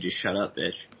just shut up,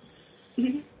 bitch.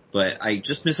 But I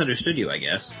just misunderstood you, I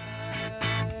guess.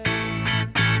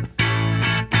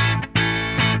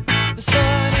 The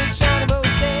sun is shining, but we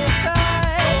stay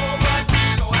inside. Oh, but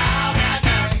we go out at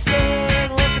night.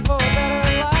 Staying, looking for a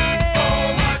better life.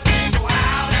 Oh, but we go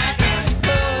out at night.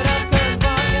 Put up curtains,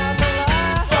 block out the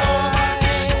light. Oh, but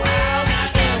we go out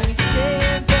at And night. we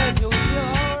stay in bed till we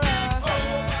feel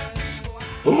alright.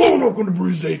 Hello and welcome to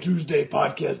Bruce Day Tuesday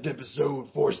podcast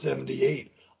episode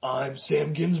 478. I'm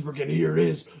Sam Ginsberg and here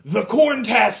is the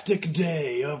corntastic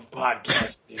day of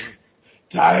podcasting.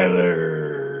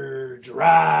 Tyler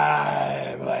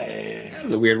Drively. That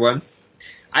was a weird one.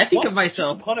 I think of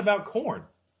myself. Pun about corn.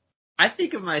 I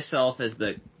think of myself as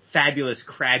the fabulous,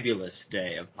 crabulous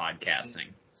day of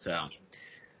podcasting. So,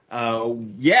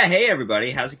 yeah, hey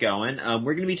everybody, how's it going?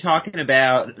 We're going to be talking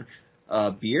about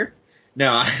beer.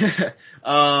 No,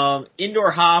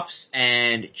 indoor hops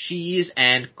and cheese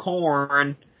and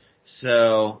corn.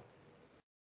 So,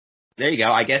 there you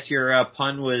go. I guess your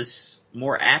pun was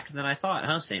more apt than I thought,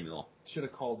 huh, Samuel? Should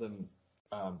have called him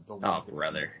the Oh,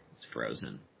 brother, it's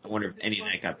frozen. I wonder if any of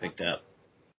that got picked up.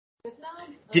 It's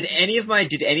nice. Did any of my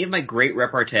great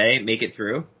repartee make it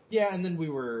through? Yeah, and then we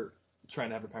were trying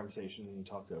to have a conversation and you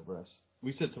talked over us.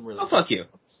 We said some really Oh, fuck you.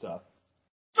 stuff.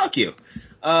 Fuck you.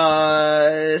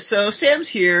 So Sam's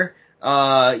here,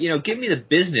 give me the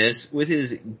business with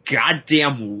his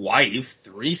goddamn wife,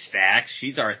 3 Stacks.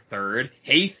 She's our third.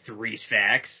 Hey, 3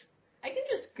 Stacks. I can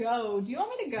just go. Do you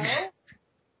want me to go?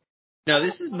 No,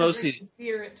 this is I wanna mostly... drink this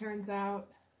beer, it turns out.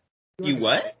 You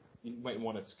what? You might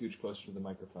want to scooch closer to the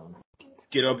microphone.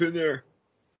 Get up in there.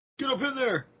 Get up in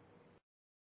there.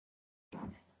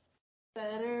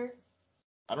 Better.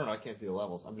 I don't know, I can't see the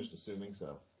levels. I'm just assuming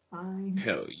so. Fine.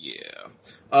 Hell yeah.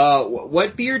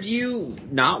 What beer do you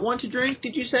not want to drink,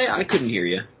 did you say? I couldn't hear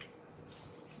you.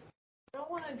 I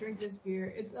don't want to drink this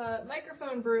beer. It's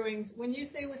Microphone Brewing's When You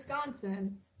Say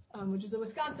Wisconsin, which is a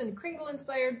Wisconsin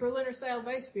Kringle-inspired Berliner-style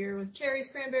Weiss beer with cherries,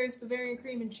 cranberries, Bavarian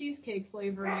cream, and cheesecake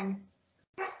flavoring.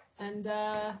 And,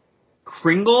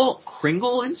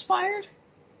 Kringle inspired?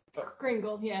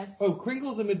 Kringle, yes. Oh,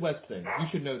 Kringle's a Midwest thing. You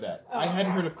should know that. Oh. I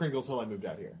hadn't heard of Kringle till I moved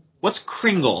out here. What's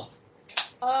Kringle?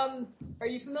 Are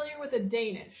you familiar with a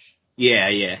Danish? Yeah.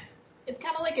 It's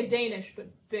kind of like a Danish, but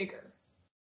bigger.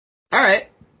 Alright.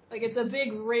 Like, it's a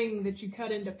big ring that you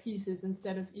cut into pieces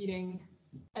instead of eating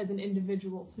as an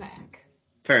individual snack.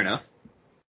 Fair enough.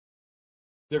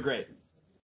 They're great.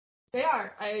 They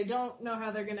are. I don't know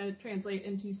how they're going to translate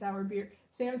into sour beer.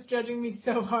 Sam's judging me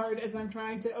so hard as I'm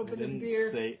trying to I open this didn't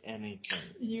beer say anything.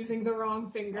 using the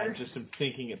wrong finger. I just am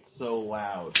thinking it's so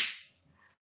loud.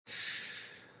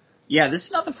 Yeah, this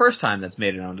is not the first time that's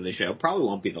made it onto the show. Probably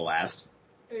won't be the last.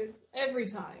 It's every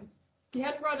time. He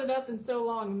hadn't brought it up in so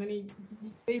long, and then he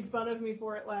made fun of me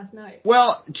for it last night.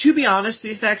 Well, to be honest,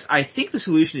 these stacks, I think the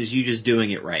solution is you just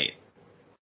doing it right.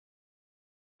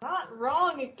 Not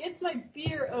wrong. It gets my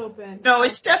beer open. No,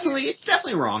 it's definitely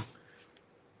wrong.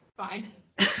 Fine.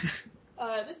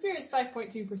 This beer is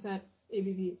 5.2%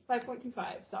 ABV.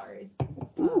 5.25, sorry.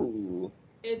 Ooh.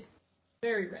 It's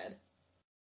very red.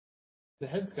 The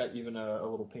head's got even a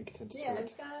little pink tint Yeah, to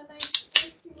it's it. got a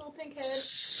nice little pink head.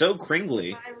 So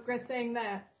cringly. I regret saying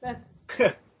that. That's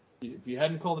If you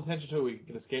hadn't called attention to it, we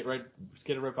could have skated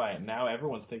right by it. Now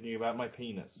everyone's thinking about my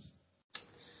penis.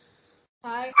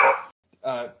 I.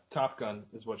 Top Gun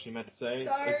is what she meant to say.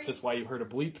 Sorry. That's just why you heard a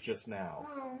bleep just now.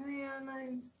 Oh man,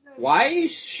 I'm. Why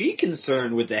is she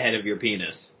concerned with the head of your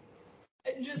penis?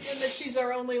 Just in that she's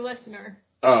our only listener.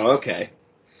 Oh, okay.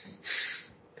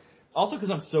 Also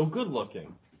because I'm so good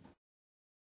looking.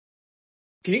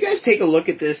 Can you guys take a look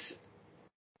at this?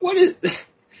 What is...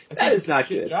 That is not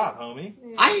Good good. job, homie.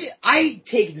 Yeah. I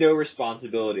take no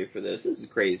responsibility for this. This is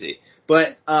crazy.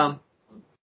 But,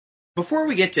 before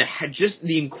we get to just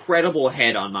the incredible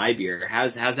head on my beer,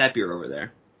 how's that beer over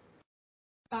there?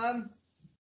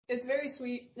 It's very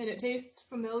sweet and it tastes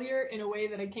familiar in a way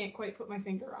that I can't quite put my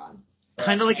finger on.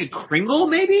 Kind of like a Kringle,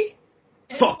 maybe?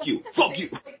 Fuck you, fuck you.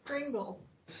 It tastes like Kringle.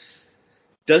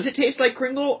 Does it taste like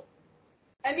Kringle?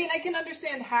 I mean, I can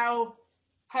understand how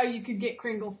you could get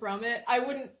Kringle from it. I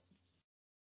wouldn't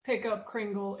pick up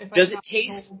Kringle if I Does it got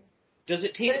taste- told. Does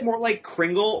it taste more like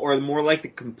Kringle or more like the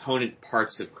component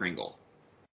parts of Kringle?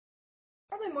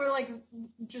 Probably more like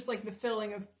just like the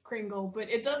filling of Kringle, but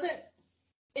it doesn't.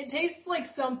 It tastes like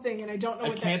something, and I don't know I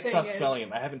what can't that thing stop is. smelling it.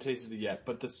 I haven't tasted it yet,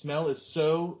 but the smell is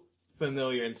so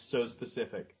familiar and so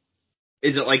specific.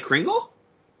 Is it like Kringle?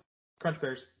 Crunch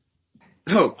berries.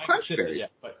 Oh, I haven't crunch sipped it berries.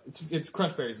 yet, but it's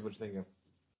crunch berries is what you're thinking of.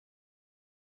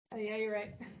 Oh, yeah, you're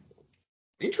right.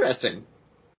 Interesting.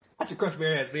 That's a crunch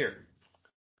berry ass beer.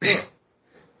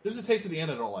 There's a taste at the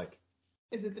end I don't like.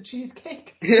 Is it the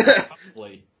cheesecake?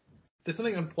 Probably. There's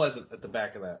something unpleasant at the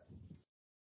back of that.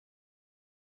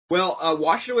 Well,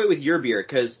 wash it away with your beer,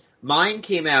 because mine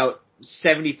came out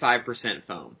 75%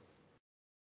 foam.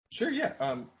 Sure, yeah.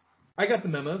 I got the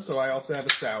memo, so I also have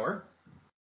a sour.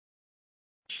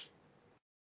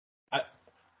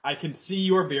 I can see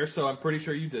your beer, so I'm pretty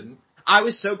sure you didn't. I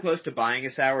was so close to buying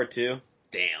a sour, too.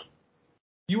 Damn.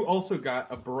 You also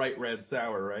got a bright red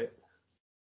sour, right?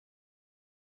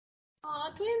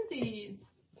 Aw, twinsies.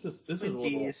 This is a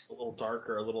Twinsies. little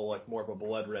darker, a little like more of a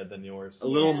blood red than yours. A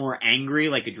little Yeah. more angry,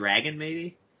 like a dragon,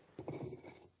 maybe?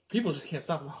 People just can't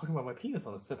stop talking about my penis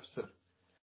on this episode.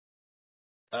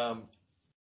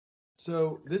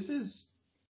 So there's this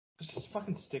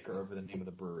fucking sticker over the name of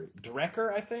the brewery.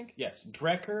 Drecker, I think? Yes,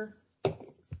 Drecker.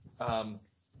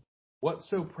 What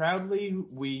so proudly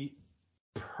we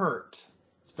pert,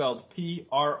 spelled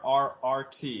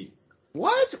P-R-R-R-T.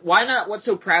 What? Why not what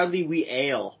so proudly we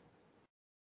ale?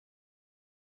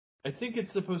 I think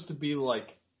it's supposed to be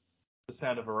like the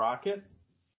sound of a rocket,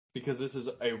 because this is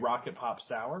a rocket pop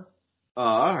sour. Oh,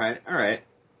 alright.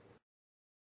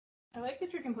 I like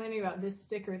that you're complaining about this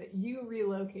sticker that you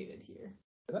relocated here.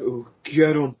 Ooh,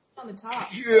 get him. On the top.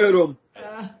 Get him.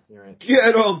 You're right.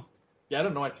 Get him. Yeah, I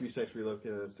don't know why 3-6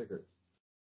 relocated that sticker.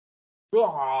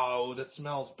 Oh, that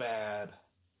smells bad.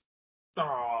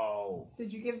 Oh.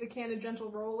 Did you give the can a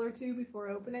gentle roll or two before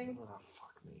opening? Oh,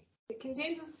 fuck me. It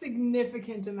contains a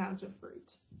significant amount of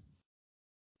fruit.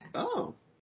 Oh.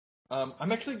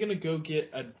 I'm actually gonna go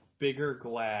get a bigger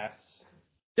glass.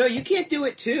 No, you can't do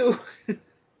it, too.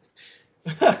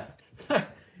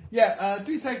 Yeah,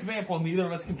 3-6 vamp while neither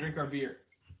of us can drink our beer.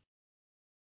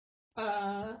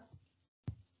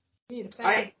 Need a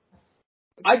fast.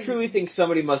 I truly think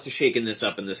somebody must have shaken this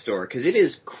up in the store, because it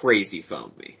is crazy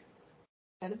foamy.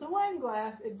 That is a wine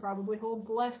glass. It probably holds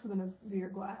less than a beer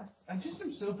glass. I just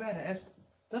am so bad at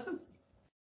Doesn't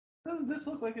this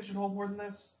look like it should hold more than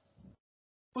this?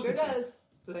 Sure does,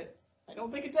 but I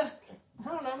don't think it does. I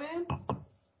don't know, man.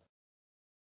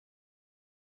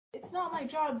 It's not my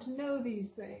job to know these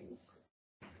things.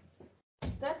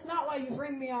 That's not why you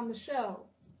bring me on the show.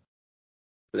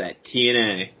 That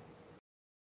TNA.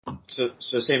 So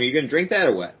Sam, are you going to drink that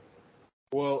or what?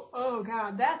 Well, Oh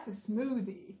god, that's a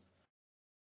smoothie.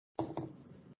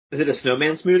 Is it a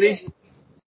snowman smoothie?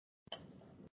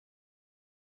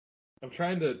 I'm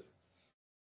trying to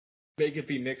make it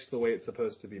be mixed the way it's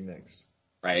supposed to be mixed.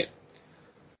 Right.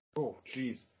 Oh,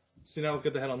 jeez. See, now let's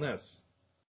get the head on this.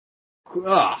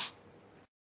 Ugh.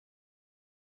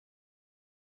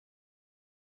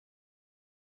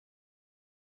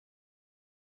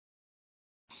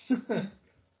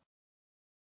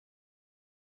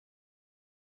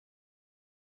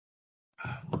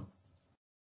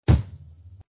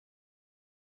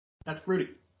 That's fruity.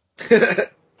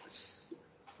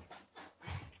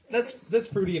 That's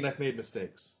fruity, and I've made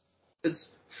mistakes. It's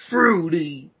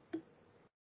fruity.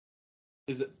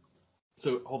 Is it?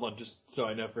 So hold on, just so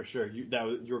I know for sure. You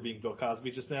were being Bill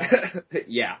Cosby just now.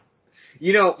 Yeah.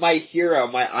 You know, my hero,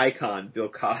 my icon, Bill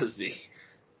Cosby.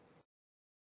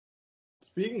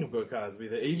 Speaking of Bill Cosby,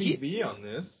 the ABV on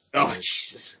this. Oh,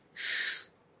 Jesus.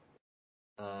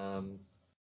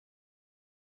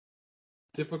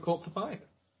 Difficult to find.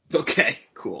 Okay,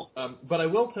 cool. But I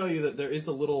will tell you that there is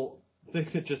a little thing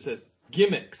that just says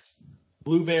gimmicks: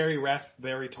 blueberry,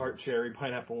 raspberry, tart cherry,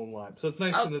 pineapple, and lime. So it's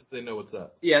nice that they know what's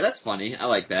up. Yeah, that's funny. I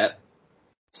like that.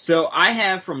 So I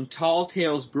have from Tall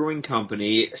Tales Brewing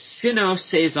Company, Sinnoh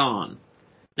Saison.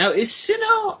 Now, is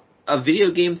Sinnoh a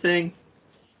video game thing?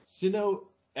 Sinnoh,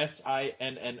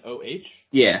 Sinnoh.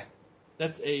 Yeah.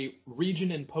 That's a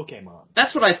region in Pokemon.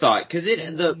 That's what I thought, because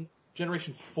the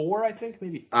Generation 4, I think,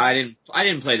 maybe. I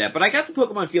didn't play that, but I got the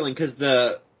Pokemon feeling because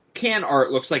the can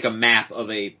art looks like a map of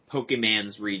a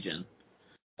Pokemon's region.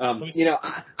 You know,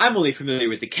 I'm only familiar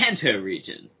with the Kanto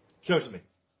region. Show it to me.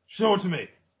 Show it to me.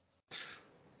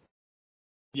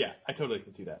 Yeah, I totally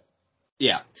can see that.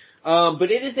 Yeah.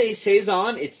 But it is a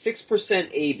Saison. It's 6%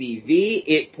 ABV.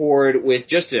 It poured with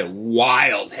just a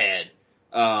wild head.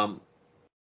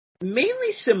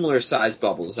 Mainly similar size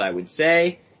bubbles, I would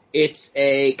say. It's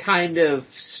a kind of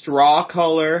straw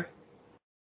color.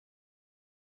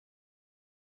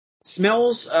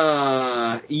 Smells,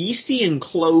 yeasty and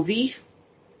clovey.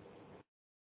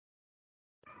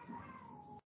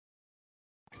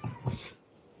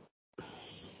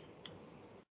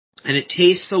 And it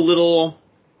tastes a little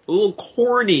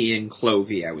corny and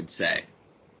clovey, I would say.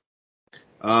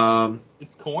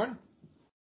 It's corn?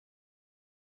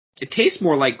 It tastes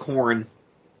more like corn.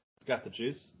 It's got the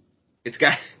juice. It's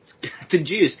got the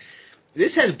juice.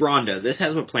 This has Brawndo. This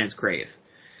has what plants crave.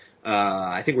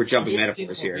 I think we're jumping Have you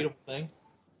ever metaphors seen a more here. beautiful thing?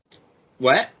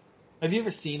 What? Have you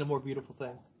ever seen a more beautiful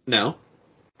thing? No.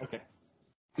 Okay.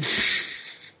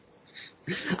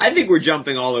 I think we're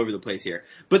jumping all over the place here.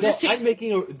 But Well, this takes, I'm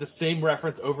making the same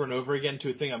reference over and over again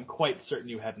to a thing I'm quite certain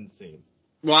you haven't seen.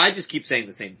 well, I just keep saying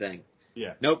the same thing.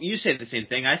 Yeah. Nope, you say the same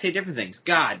thing. I say different things.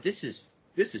 God, this is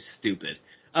stupid.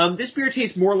 This beer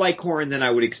tastes more like corn than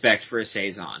I would expect for a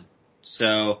saison.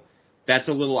 So that's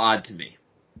a little odd to me.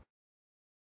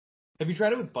 Have you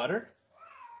tried it with butter?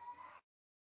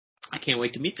 I can't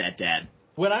wait to meet that dad.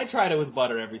 When I tried it with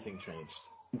butter, everything changed.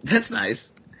 That's nice.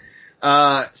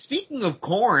 Speaking of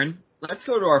corn, let's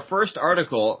go to our first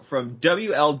article from On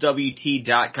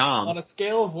WLWT.com. a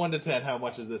scale of 1 to 10, how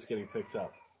much is this getting picked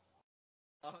up?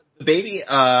 The baby,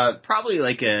 probably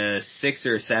like a 6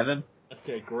 or a 7.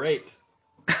 Okay, great.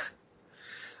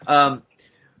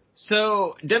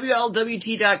 So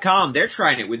WLWT.com, they're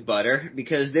trying it with butter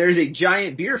because there's a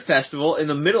giant beer festival in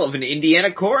the middle of an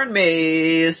Indiana corn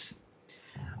maze.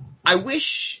 I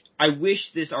wish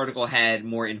this article had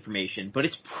more information, but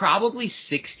it's probably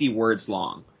 60 words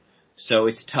long, so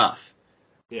it's tough.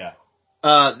 Yeah.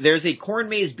 There's a corn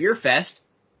maze beer fest.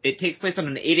 It takes place on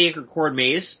an 8-acre corn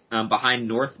maze behind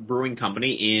North Brewing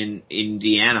Company in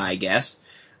Indiana, I guess.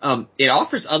 It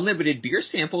offers unlimited beer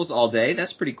samples all day.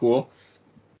 That's pretty cool.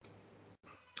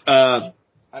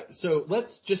 So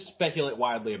let's just speculate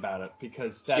wildly about it,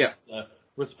 because that's the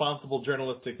responsible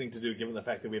journalistic thing to do, given the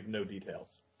fact that we have no details.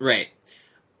 Right.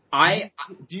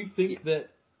 Do you think that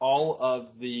all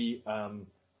of the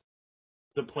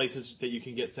places that you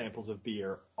can get samples of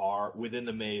beer are within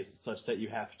the maze, such that you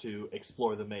have to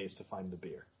explore the maze to find the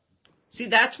beer? See,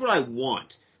 that's what I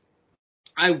want.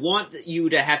 I want you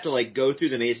to have to, like, go through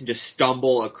the maze and just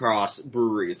stumble across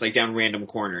breweries, like, down random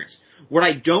corners. What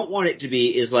I don't want it to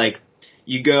be is, like,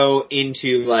 you go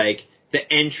into, like, the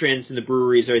entrance and the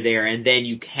breweries are there, and then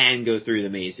you can go through the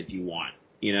maze if you want,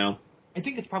 you know? I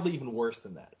think it's probably even worse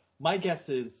than that. My guess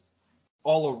is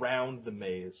all around the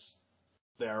maze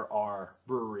there are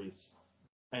breweries,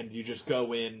 and you just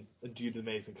go in and do the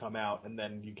maze and come out, and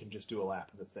then you can just do a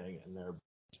lap of the thing, and there are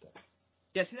stuff.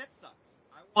 Yeah, see, that sucks.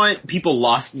 I want people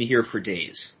lost in here for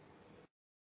days.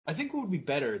 I think what would be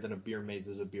better than a beer maze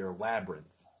is a beer labyrinth.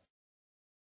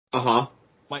 Uh-huh.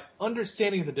 My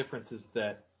understanding of the difference is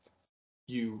that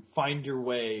you find your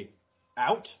way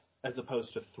out as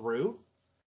opposed to through.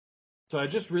 So I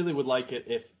just really would like it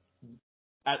if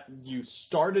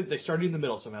they started in the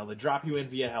middle somehow. They drop you in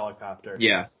via helicopter.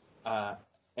 Yeah.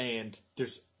 And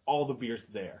there's all the beers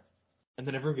there. And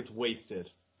then everyone gets wasted.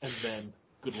 And then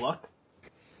good luck.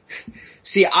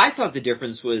 See, I thought the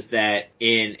difference was that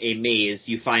in a maze,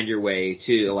 you find your way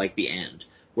to, like, the end.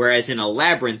 Whereas in a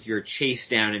labyrinth, you're chased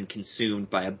down and consumed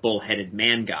by a bull-headed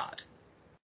man-god.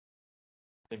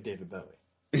 Like David Bowie.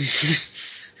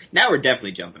 Now we're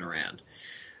definitely jumping around.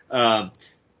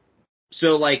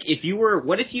 So, like,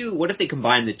 what if they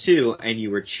combined the two and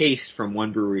you were chased from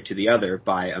one brewery to the other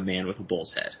by a man with a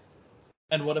bull's head?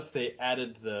 And what if they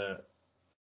added the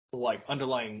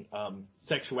underlying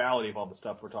sexuality of all the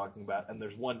stuff we're talking about, and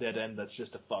there's one dead end that's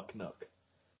just a fuck nook,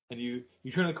 and you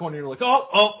turn the corner and you're like,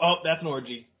 oh, that's an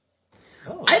orgy.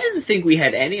 Oh. I didn't think we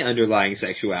had any underlying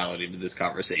sexuality to this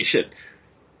conversation.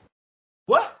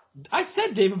 What? I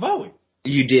said David Bowie.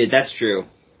 You did, that's true.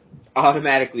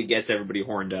 Automatically gets everybody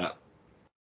horned up.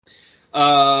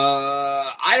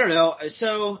 I don't know.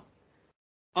 So,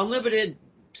 unlimited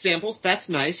samples, that's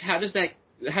nice. How does the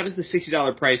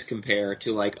 $60 price compare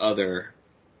to, like, other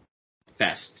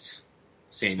fests,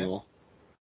 Samuel?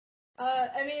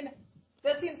 I mean,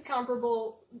 that seems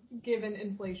comparable given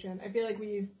inflation. I feel like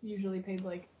we've usually paid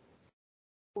like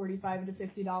 $45 to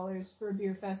 $50 for a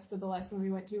beer fest, but the last one we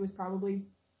went to was probably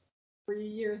 3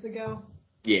 years ago.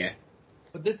 Yeah.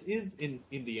 But this is in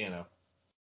Indiana,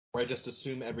 where I just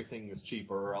assume everything is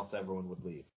cheaper, or else everyone would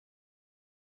leave.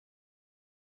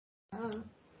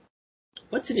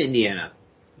 What's in Indiana?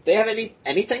 They have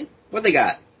anything? What they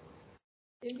got?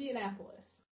 Indianapolis.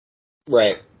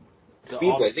 Right. The Speedway.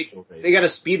 automobile race. They got a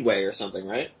speedway or something,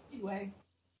 right? Speedway.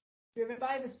 Driven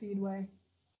by the Speedway.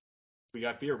 We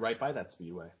got beer right by that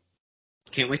speedway.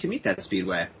 Can't wait to meet that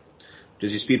speedway.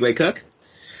 Does your speedway cook?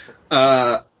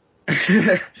 I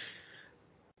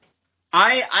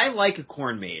like a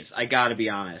corn maze, I gotta be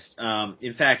honest.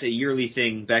 In fact, a yearly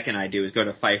thing Beck and I do is go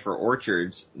to Pfeiffer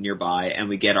Orchards nearby, and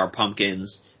we get our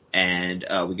pumpkins, and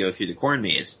we go through the corn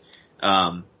maze.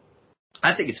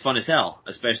 I think it's fun as hell,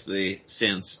 especially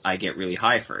since I get really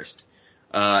high first.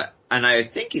 And I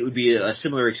think it would be a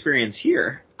similar experience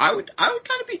here. I would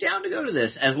kind of be down to go to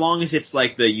this, as long as it's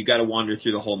like you gotta wander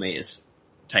through the whole maze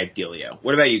type dealio.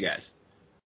 What about you guys?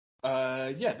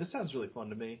 Yeah, this sounds really fun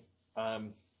to me.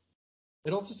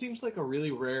 It also seems like a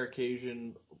really rare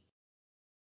occasion.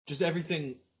 Just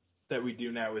everything that we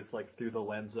do now is like through the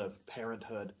lens of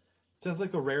parenthood. Sounds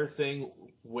like a rare thing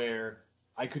where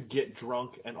I could get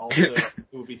drunk and also it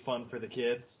would be fun for the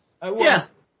kids. Yeah.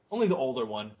 Only the older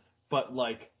one, but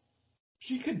like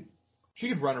she could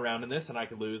run around in this and I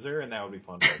could lose her and that would be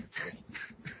fun for her.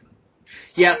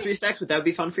 Yeah, 3 stacks, would that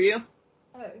be fun for you?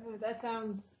 That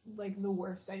sounds like the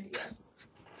worst idea.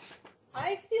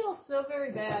 I feel so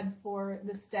very bad for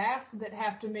the staff that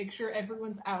have to make sure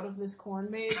everyone's out of this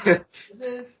corn maze.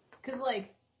 Because,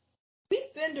 like,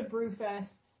 we've been to brewfests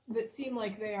that seem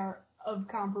like they are of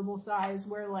comparable size,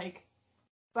 where, like,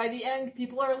 by the end,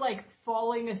 people are, like,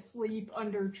 falling asleep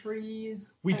under trees.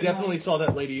 We and, definitely like, saw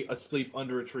that lady asleep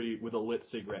under a tree with a lit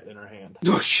cigarette in her hand.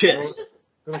 Oh, shit.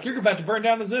 They're like, you're about to burn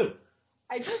down the zoo.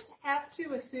 I just have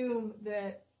to assume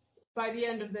that by the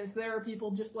end of this, there are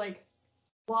people just, like,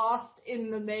 lost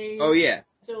in the maze. Oh, yeah.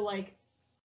 So, like,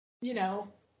 you know,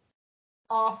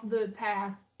 off the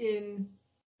path in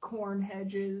corn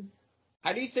hedges.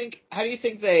 How do you think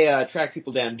they track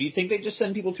people down? Do you think they just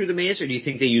send people through the maze, or do you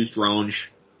think they use drones?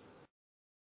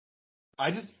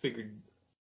 I just figured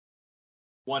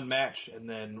one match, and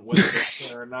then whether they're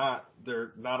there or not,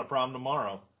 they're not a problem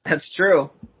tomorrow. That's true.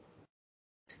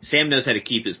 Sam knows how to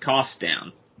keep his costs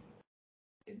down.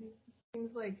 It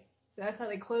seems like that's how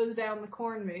they close down the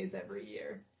corn maze every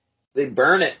year. They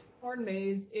burn it. Corn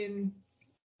maze in,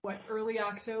 early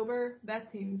October?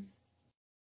 That seems...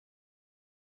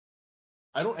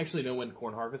 I don't actually know when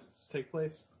corn harvests take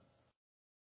place.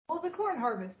 Well, the corn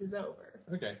harvest is over.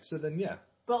 Okay, so then yeah,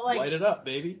 But, like, light it up,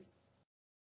 baby.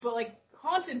 but, like,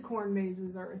 haunted corn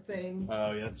mazes are a thing.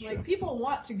 Oh yeah, that's true. Like, people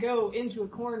want to go into a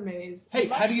corn maze. Hey,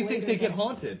 much how do you think later they get than-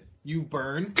 haunted? You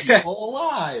burn people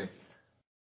alive.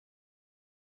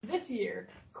 This year,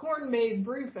 Corn Maze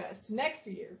Brewfest. Next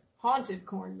year, Haunted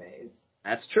Corn Maze.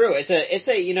 That's true. It's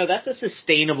a that's a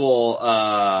sustainable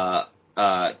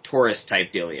tourist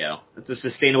type dealio. It's a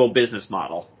sustainable business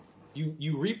model.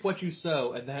 You reap what you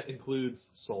sow, and that includes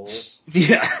souls.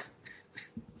 Yeah.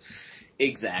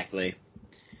 Exactly.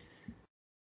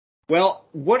 Well,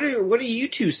 what are you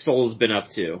two souls been up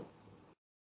to?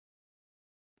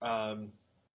 My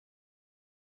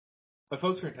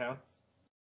folks are in town.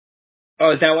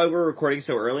 Oh, is that why we're recording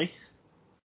so early?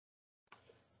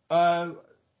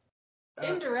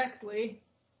 Indirectly.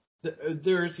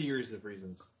 There are a series of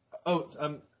reasons. Oh,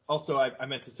 also, I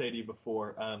meant to say to you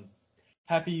before,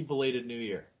 happy belated New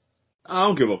Year. I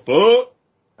don't give a fuck.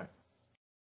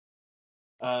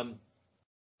 Right.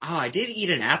 I did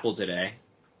eat an apple today.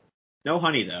 No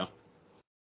honey, though.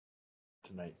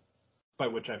 Tonight. By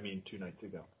which I mean 2 nights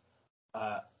ago.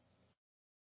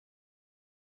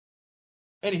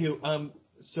 Anywho,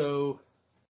 so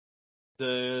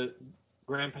the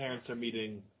grandparents are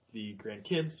meeting the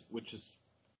grandkids, which is,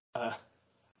 I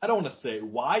don't want to say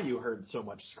why you heard so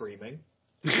much screaming,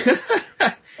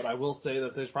 but I will say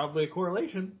that there's probably a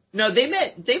correlation. No, they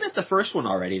met the first one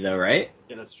already, though, right?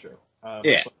 Yeah, that's true.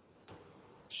 Yeah. But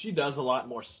she does a lot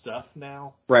more stuff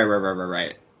now,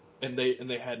 Right. and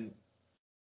they hadn't.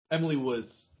 Emily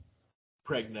was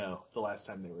pregno the last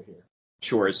time they were here.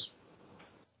 Chores.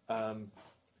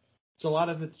 So a lot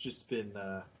of it's just been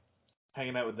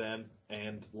hanging out with them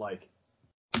and like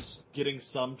getting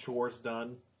some chores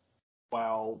done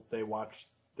while they watch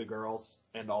the girls,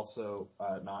 and also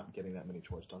not getting that many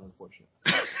chores done, unfortunately.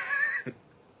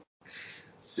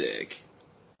 Sick.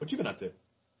 What you been up to?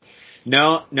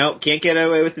 No, can't get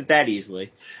away with it that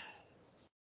easily.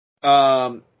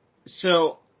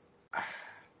 So,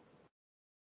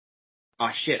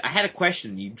 oh shit, I had a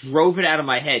question. You drove it out of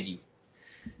my head, you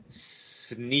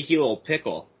sneaky little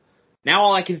pickle. Now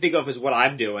all I can think of is what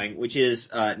I'm doing, which is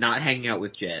not hanging out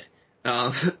with Jed.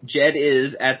 Jed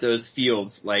is at those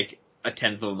fields like a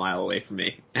 1/10 of a mile away from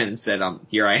me, and instead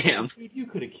here I am. Dude, you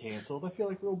could have canceled. I feel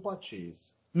like real butt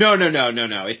cheese. No.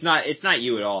 It's not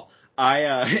you at all.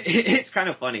 It's kind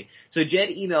of funny. So Jed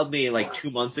emailed me like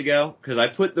 2 months ago because I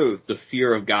put the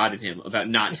fear of God in him about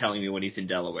not telling me when he's in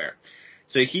Delaware.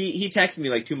 So he texted me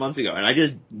like 2 months ago, and I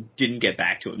just didn't get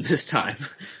back to him this time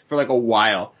for like a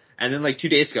while. And then like 2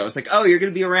 days ago, I was like, "Oh, you're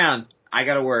gonna be around. I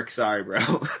gotta work. Sorry,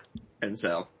 bro." And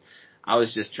so I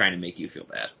was just trying to make you feel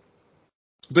bad.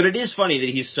 But it is funny that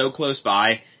he's so close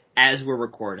by as we're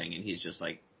recording, and he's just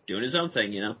like doing his own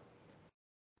thing, you know.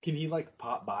 Can he like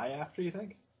pop by after, you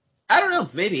think? I don't know.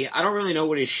 Maybe. I don't really know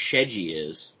what his Shedgy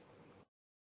is.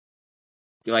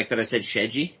 You like that I said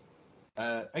Shedgy?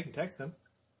 I can text him.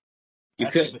 You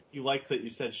Ask could. him if you like that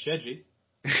you said Shedgy.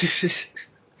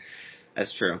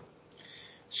 That's true.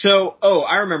 So,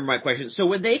 I remember my question. So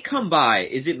when they come by,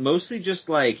 is it mostly just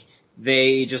like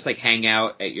they just like hang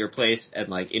out at your place and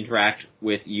like interact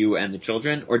with you and the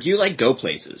children, or do you like go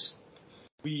places?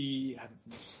 We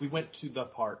went to the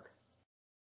park.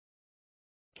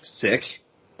 Sick.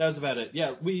 That was about it.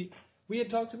 Yeah, we had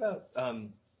talked about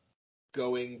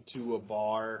going to a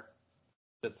bar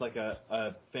that's like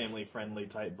a family friendly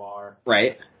type bar.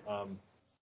 Right.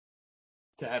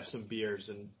 To have some beers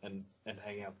and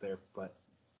hang out there, but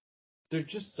they're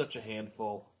just such a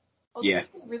handful. Also, Yeah.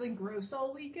 it's been really gross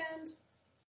all weekend.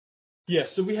 Yeah,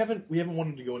 so we haven't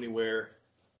wanted to go anywhere.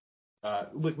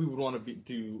 Like we would want to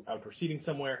do outdoor seating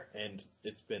somewhere, and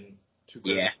it's been too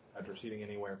gross Yeah. outdoor seating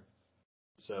anywhere.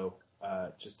 So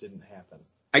it just didn't happen.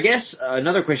 I guess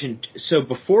another question. So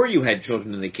before you had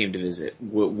children and they came to visit,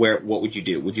 what would you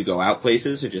do? Would you go out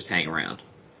places or just hang around?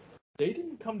 They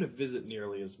didn't come to visit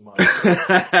nearly as much.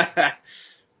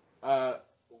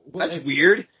 That's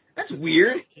weird. That's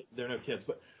weird. They're no kids,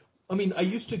 but I mean, I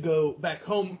used to go back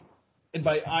home, and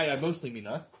by I mostly mean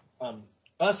us.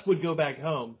 Us would go back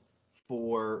home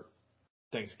for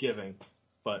Thanksgiving,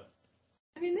 but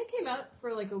I mean, they came out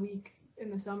for like a week in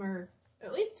the summer,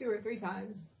 at least 2 or 3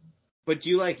 times. But do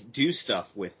you like do stuff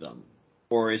with them,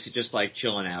 or is it just like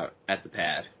chilling out at the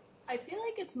pad? I feel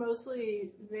like it's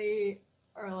mostly they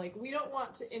are like, we don't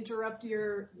want to interrupt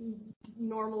your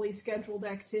normally scheduled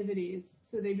activities,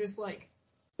 so they just like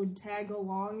would tag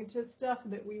along to stuff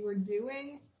that we were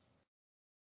doing.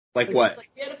 Like what? Like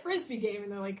we had a frisbee game,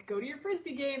 and they're like, go to your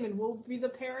frisbee game, and we'll be the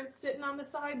parents sitting on the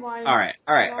sideline. All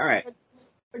right.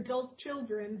 Adult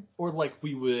children. or like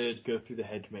we would go through the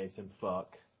hedge maze and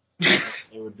fuck.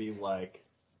 It would be like,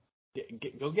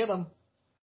 go get them.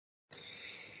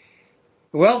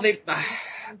 Well, they.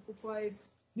 Once or twice.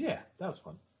 Yeah, that was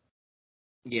fun.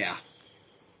 Yeah.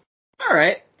 All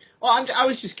right. Well, I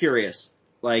was just curious,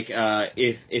 like,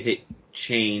 if it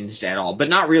changed at all, but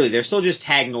not really. They're still just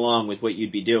tagging along with what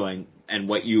you'd be doing, and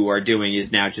what you are doing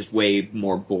is now just way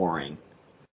more boring.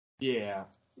 Yeah.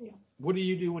 Yeah. What do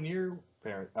you do when you're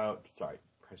parent? Oh, sorry.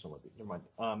 Christ almighty. Never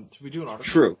mind. Should we do an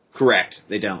article? True. Correct.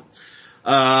 They don't.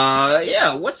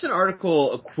 Yeah. What's an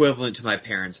article equivalent to my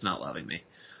parents not loving me?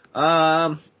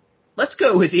 Let's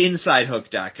go with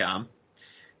InsideHook.com.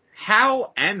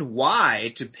 How and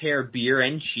why to pair beer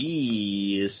and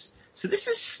cheese. So this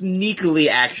is sneakily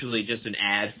actually just an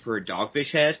ad for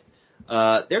Dogfish Head.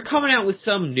 They're coming out with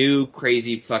some new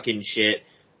crazy fucking shit.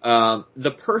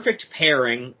 The perfect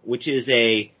pairing, which is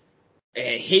a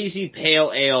hazy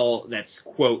pale ale that's,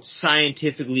 quote,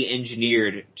 scientifically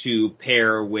engineered to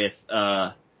pair with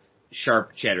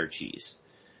sharp cheddar cheese.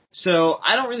 So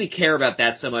I don't really care about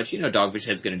that so much. You know, Dogfish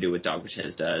Head's going to do what Dogfish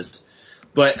Head does.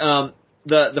 But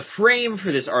the frame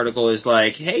for this article is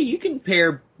like, hey, you can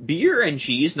pair beer and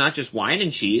cheese, not just wine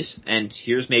and cheese. And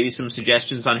here's maybe some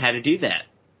suggestions on how to do that.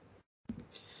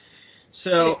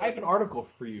 So Hey, I have an article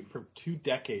for you from 2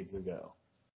 decades ago.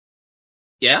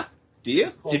 yeah, do you?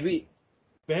 It's called- Did we?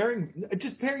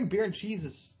 Pairing beer and cheese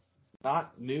is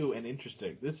not new and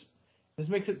interesting. This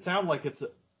makes it sound like it's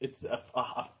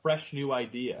a fresh new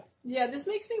idea. Yeah, this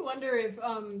makes me wonder if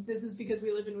this is because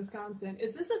we live in Wisconsin.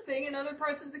 Is this a thing in other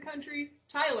parts of the country?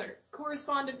 Tyler,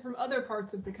 correspondent from other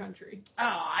parts of the country.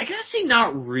 I gotta say,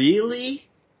 not really.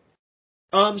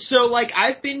 So, like,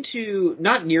 I've been to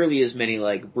not nearly as many,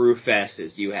 like, brew fests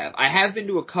as you have. I have been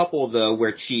to a couple, though,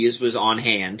 where cheese was on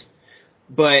hand.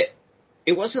 But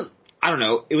it wasn't, I don't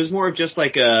know, it was more of just,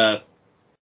 like, a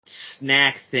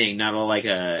snack thing, not like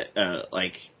a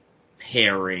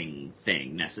pairing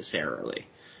thing, necessarily.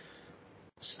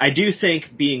 I do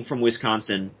think, being from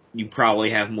Wisconsin, you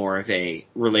probably have more of a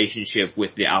relationship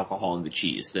with the alcohol and the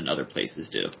cheese than other places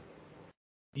do.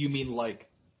 You mean like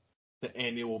the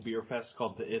annual beer fest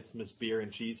called the Isthmus Beer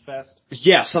and Cheese Fest?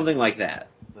 Yeah, something like that.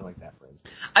 Something like that, for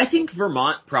instance. I think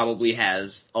Vermont probably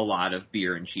has a lot of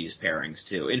beer and cheese pairings,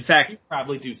 too. In fact, You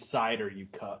probably do cider, you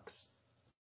cucks.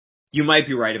 you might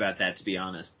be right about that, to be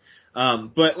honest.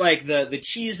 But, like, the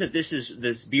cheese that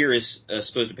this beer is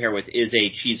supposed to pair with is a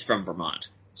cheese from Vermont.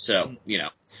 So, you know.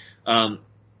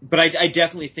 But I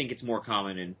definitely think it's more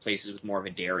common in places with more of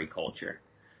a dairy culture.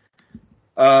 Is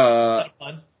that a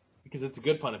pun? Because it's a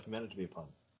good pun if you meant it to be a pun.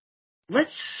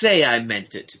 Let's say I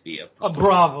meant it to be a A pun.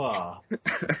 brava!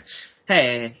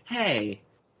 Hey.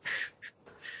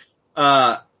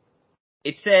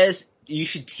 It says you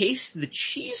should taste the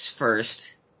cheese first,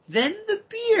 then the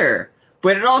beer.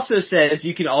 But it also says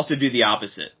you can also do the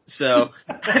opposite. So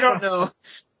I don't know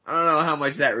how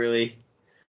much that really.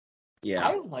 Yeah.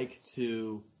 I would like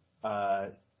to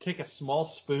take a small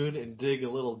spoon and dig a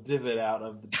little divot out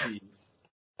of the cheese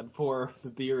and pour the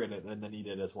beer in it and then eat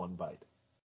it as one bite.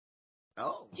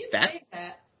 Oh, You that's say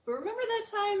that, but remember that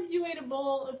time you ate a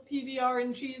bowl of PBR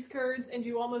and cheese curds and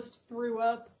you almost threw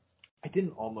up? I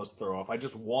didn't almost throw up. I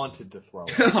just wanted to throw up.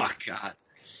 oh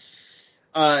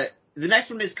god. The next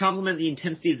one is complement the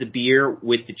intensity of the beer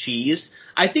with the cheese.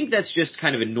 I think that's just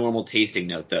kind of a normal tasting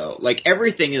note, though. Like,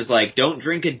 everything is like, don't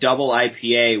drink a double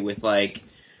IPA with, like,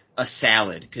 a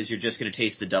salad, because you're just going to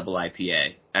taste the double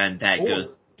IPA. And that Or goes...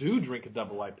 do drink a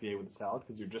double IPA with a salad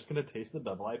because you're just going to taste the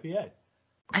double IPA.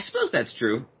 I suppose that's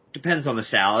true. Depends on the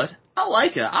salad. I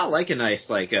like a nice,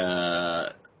 like,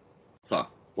 fuck,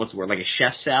 what's the word? Like a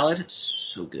chef salad?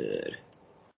 So good.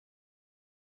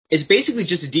 It's basically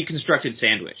just a deconstructed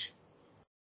sandwich.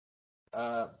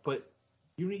 But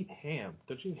you eat ham.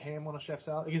 Don't you eat ham on a chef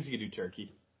salad? I guess you could do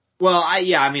turkey. Well, I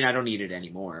don't eat it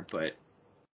anymore, but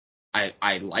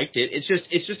I liked it. It's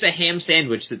just a ham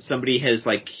sandwich that somebody has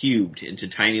like cubed into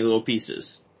tiny little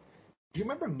pieces. Do you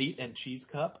remember Meat and Cheese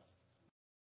Cup?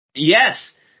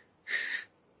 Yes.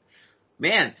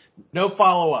 Man. No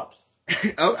follow-ups.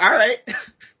 Oh, all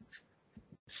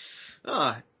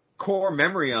right. Core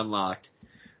memory unlocked.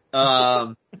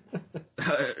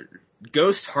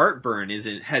 Ghost Heartburn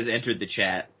has entered the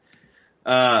chat.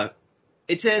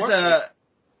 It says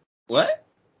what?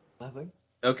 Nothing.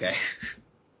 Okay.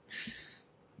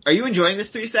 Are you enjoying this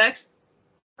 3 stacks?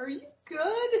 Are you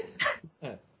good?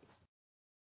 Yeah,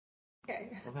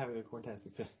 Okay. I'm having a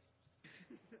fantastic day.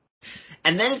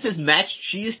 And then it says match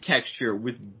cheese texture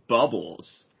with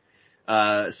bubbles.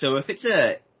 So if it's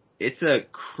a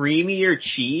creamier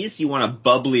cheese, you want a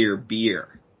bubblier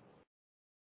beer.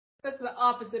 That's the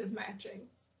opposite of matching.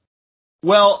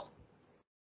 Well,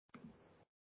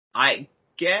 I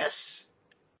guess.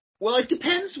 Well, it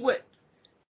depends what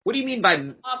do you mean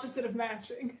by... Opposite of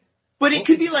matching. But it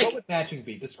could be What like... would matching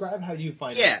be? Describe how you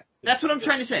find it. Yeah, that's what I'm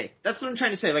trying to say.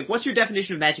 Like, what's your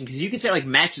definition of matching? Because you could say, like,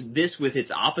 match this with its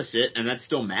opposite, and that's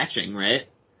still matching, right?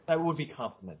 That would be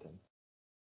complimenting.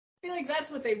 I feel like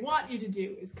that's what they want you to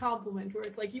do, is compliment, where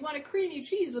it's like, you want a creamy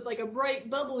cheese with, like, a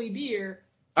bright, bubbly beer.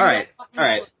 All right.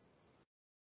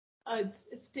 A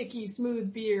sticky,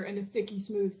 smooth beer and a sticky,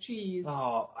 smooth cheese.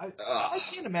 Oh, I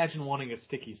can't imagine wanting a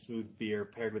sticky, smooth beer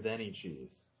paired with any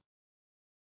cheese.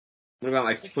 What about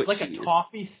my foot Like cheese? a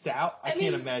toffee stout? I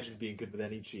mean- can't imagine being good with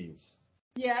any cheese.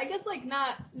 Yeah, I guess, like,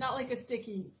 not like a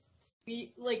sticky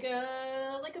sweet, like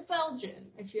a Belgian,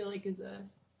 I feel like is a...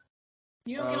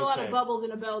 You don't get a lot of Okay. bubbles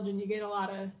in a Belgian, you get a lot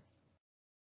of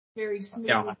very smooth,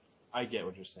 Yeah. I get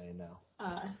what you're saying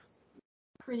now.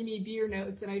 creamy beer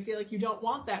notes, and I feel like you don't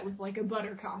want that with, like, a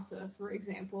butter casa, for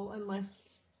example, unless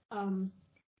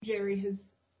Jerry has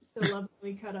so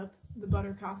lovingly cut up the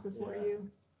butter casa for Yeah.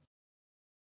 you.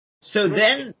 So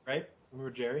then... Right?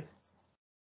 Remember Jerry?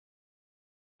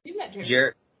 You met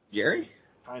Jerry. Jerry?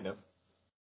 Kind of.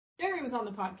 Jerry was on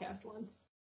the podcast once.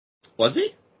 Was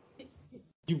he?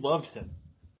 You loved him.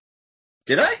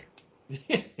 Did I?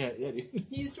 yeah, dude.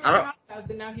 He used to I work don't- at Hot House,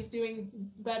 and now he's doing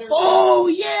better. Oh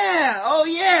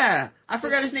yeah! I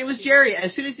forgot his name was Jerry.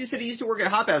 As soon as he said he used to work at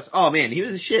Hop House, oh man, he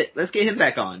was a shit. Let's get him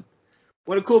back on.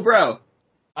 What a cool bro.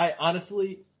 I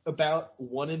honestly, about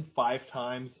 1 in 5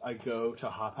 times I go to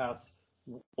Hop House,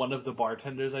 one of the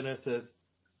bartenders I know says,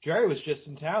 Jerry was just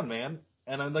in town, man.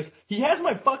 And I'm like, he has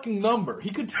my fucking number.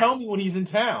 He could tell me when he's in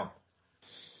town.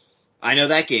 I know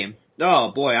that game.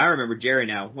 Oh boy, I remember Jerry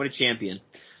now. What a champion.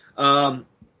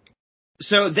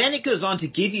 So then it goes on to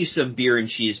give you some beer and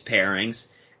cheese pairings,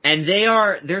 and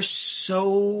they're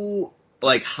so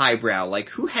like highbrow. Like,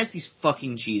 who has these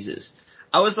fucking cheeses?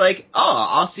 I was like, oh,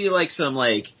 I'll see like some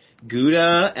like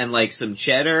Gouda and like some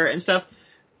cheddar and stuff.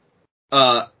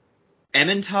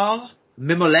 Emmental,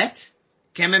 Mimolette,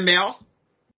 Camembert,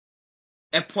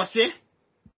 Epoissé,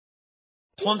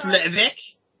 Pont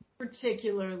l'Evêque.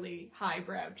 Particularly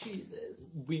highbrow cheeses.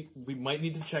 We might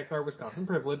need to check our Wisconsin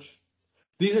privilege.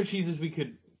 These are cheeses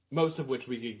most of which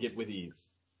we could get with ease.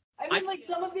 I mean, like,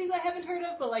 some of these I haven't heard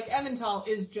of, but, like, Emmental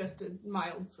is just a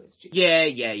mild Swiss cheese.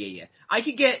 Yeah. I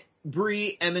could get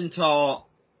Brie, Emmental,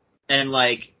 and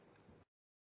like,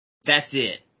 that's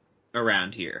it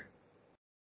around here.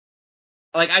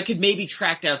 Like, I could maybe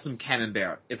track down some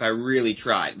Camembert if I really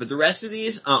tried, but the rest of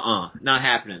these, not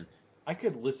happening. I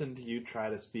could listen to you try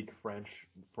to speak French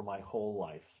for my whole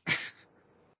life.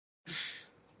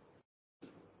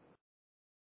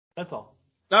 That's all.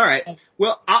 All right.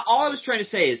 Well, all I was trying to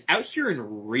say is, out here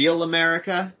in real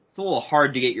America, it's a little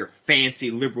hard to get your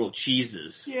fancy liberal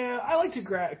cheeses. Yeah, I like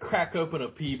to crack open a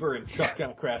Peeber and chuck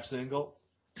down a craft single.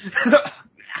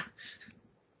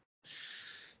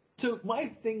 So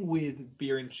my thing with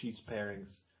beer and cheese pairings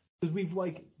is we've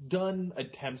like done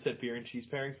attempts at beer and cheese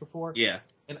pairings before. Yeah.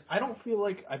 And I don't feel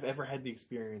like I've ever had the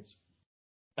experience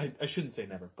I shouldn't say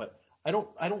never, but I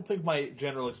don't think my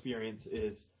general experience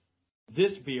is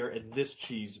this beer and this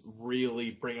cheese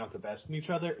really bring out the best in each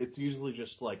other. It's usually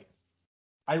just like,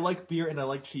 I like beer and I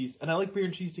like cheese, and I like beer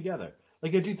and cheese together.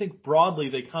 Like, I do think broadly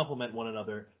they complement one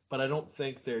another, but I don't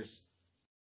think there's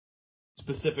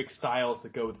specific styles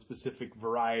that go with specific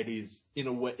varieties in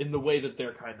the way that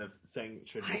they're kind of saying it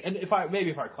should be. And if I were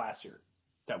classier,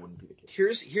 that wouldn't be the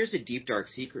case. Here's a deep dark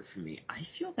secret for me. I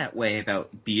feel that way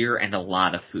about beer and a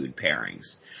lot of food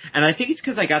pairings, and I think it's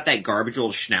because I got that garbage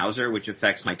old schnauzer, which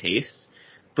affects my tastes.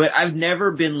 But I've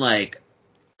never been like,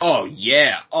 oh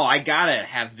yeah, I gotta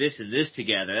have this and this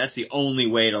together. That's the only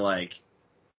way to like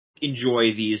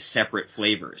enjoy these separate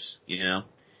flavors, you know?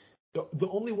 The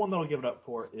only one that I'll give it up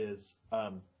for is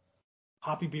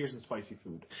hoppy beers and spicy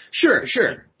food. Sure.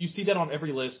 Like, you see that on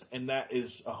every list, and that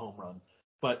is a home run.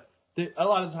 But a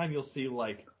lot of the time you'll see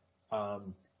like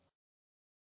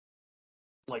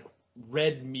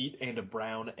red meat and a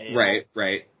brown ale. Right.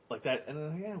 Like that,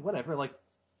 and whatever. Like,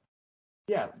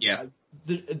 yeah.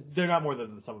 They're not more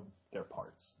than the sum of their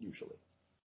parts usually.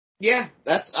 Yeah,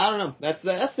 I don't know. That's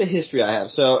the history I have.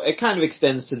 So it kind of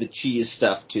extends to the cheese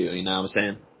stuff too. You know what I'm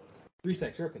saying? 3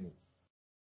 Stacks, your opinions.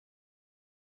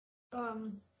 I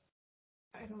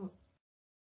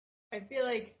feel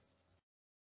like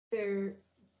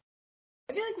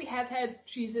we have had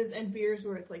cheeses and beers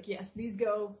where it's like, yes, these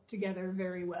go together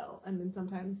very well, and then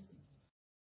sometimes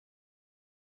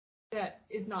that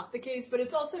is not the case, but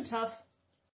it's also tough.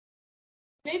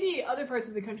 Maybe other parts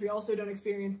of the country also don't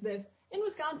experience this. In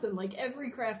Wisconsin, like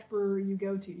every craft brewery you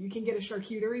go to, you can get a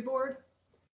charcuterie board.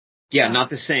 Yeah,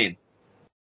 not the same.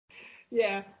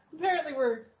 Yeah, apparently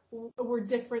we're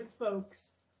different folks.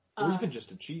 Or even just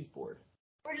a cheese board.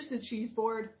 Or just a cheese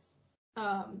board.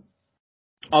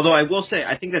 Although I will say,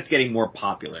 I think that's getting more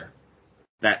popular.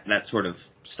 That sort of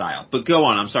style. But go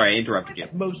on. I'm sorry, I interrupted you.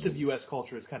 Most of U.S.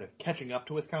 culture is kind of catching up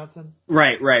to Wisconsin.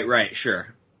 Right.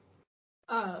 Sure.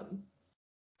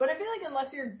 But I feel like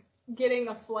unless you're getting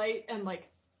a flight and like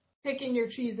picking your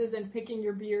cheeses and picking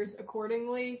your beers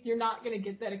accordingly, you're not gonna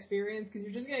get that experience because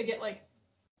you're just gonna get like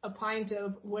a pint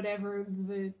of whatever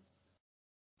the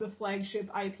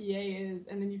flagship IPA is,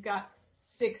 and then you've got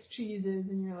 6 cheeses,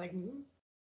 and you're like,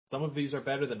 Some of these are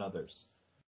better than others,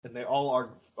 and they all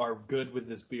are good with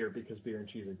this beer because beer and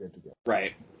cheese are good together.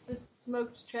 Right. This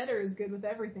smoked cheddar is good with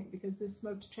everything because this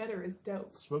smoked cheddar is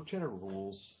dope. Smoked cheddar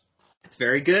rules. It's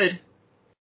very good.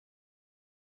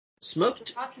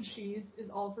 Smoked Sriracha cheese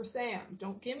is all for Sam.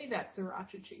 Don't give me that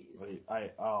sriracha cheese.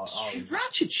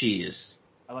 sriracha cheese.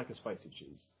 I like a spicy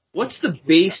cheese. What's the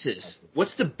basis?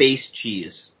 What's the base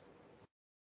cheese?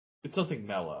 It's something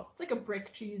mellow. It's like a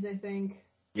brick cheese, I think.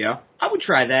 Yeah, I would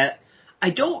try that. I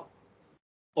don't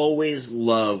always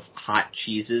love hot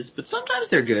cheeses, but sometimes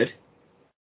they're good.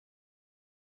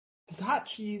 Does hot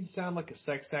cheese sound like a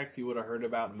sex act you would have heard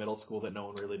about in middle school that no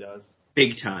one really does?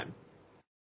 Big time.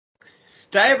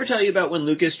 Did I ever tell you about when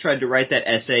Lucas tried to write that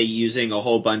essay using a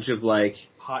whole bunch of like...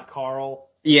 Hot Carl?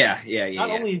 Yeah. Not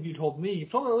only have you told me,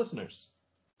 you've told our listeners.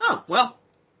 Oh, well.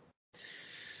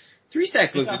 3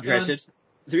 Stacks looked interested.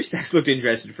 3 Stacks looked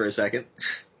interested for a second.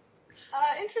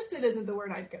 Interested isn't the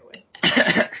word I'd go with.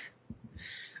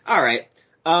 All right.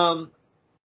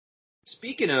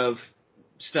 Speaking of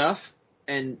stuff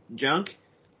and junk,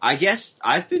 I guess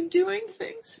I've been doing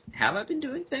things. Have I been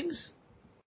doing things?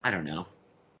 I don't know.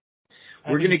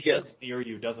 We're going to get... near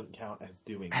you doesn't count as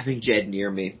doing. Having Jed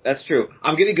near me. That's true.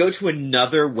 I'm going to go to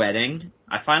another wedding.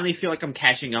 I finally feel like I'm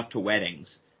catching up to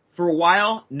weddings. For a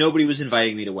while, nobody was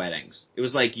inviting me to weddings. It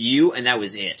was like you, and that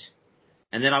was it.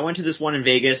 And then I went to this one in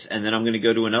Vegas, and then I'm going to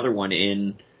go to another one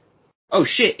in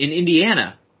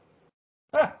Indiana.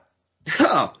 Huh.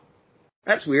 Oh,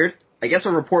 that's weird. I guess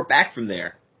I'll report back from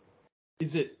there.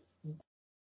 Is it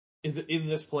in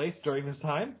this place during this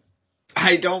time?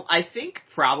 I think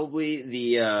probably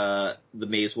the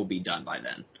maze will be done by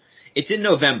then. It's in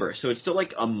November, so it's still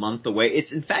like a month away.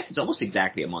 In fact, it's almost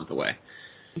exactly a month away.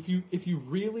 If you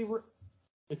really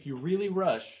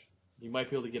rush, you might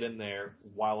be able to get in there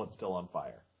while it's still on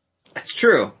fire. That's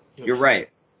true. You're right.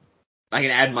 I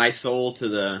can add my soul to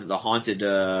the haunted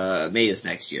maze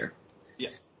next year.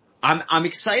 Yes. I'm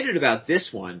excited about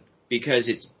this one because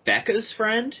it's Becca's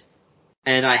friend,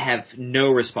 and I have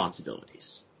no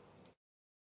responsibilities.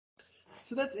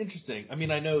 So that's interesting. I mean,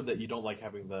 I know that you don't like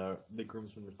having the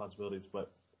groomsmen responsibilities,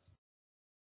 but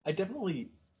I definitely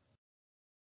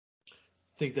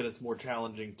think that it's more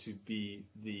challenging to be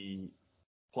the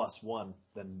 +1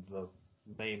 than the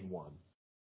main one.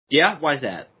 Yeah? Why's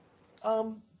that?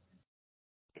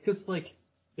 Because, like,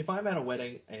 if I'm at a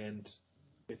wedding and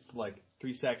it's, like,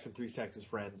 3 Stacks and 3 Stacks'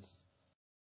 friends,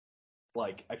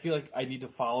 like, I feel like I need to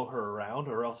follow her around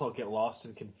or else I'll get lost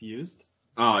and confused.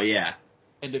 Oh, yeah.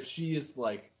 And if she is,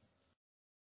 like,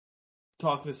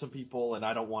 talking to some people and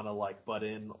I don't want to, like, butt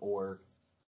in or,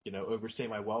 overstay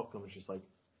my welcome, it's just like,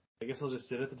 I guess I'll just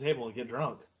sit at the table and get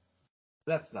drunk.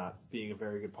 That's not being a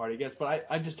very good party guest, but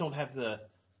I just don't have the,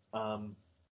 I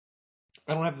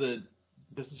don't have the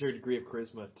necessary degree of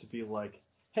charisma to be like,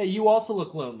 hey, you also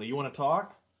look lonely. You want to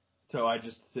talk? So I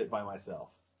just sit by myself.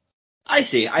 I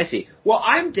see. Well,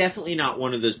 I'm definitely not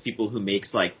one of those people who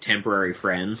makes, like, temporary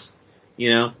friends,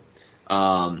 Like,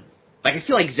 I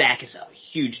feel like Zach is a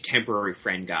huge temporary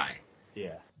friend guy.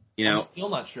 Yeah. I'm still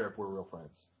not sure if we're real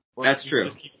friends. Or That's if we true.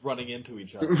 just keep running into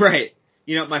each other. Right.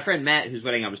 My friend Matt, whose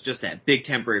wedding I was just at, big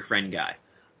temporary friend guy.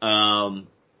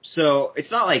 So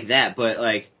it's not like that, but,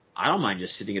 like, I don't mind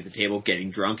just sitting at the table,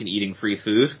 getting drunk and eating free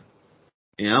food.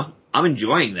 I'm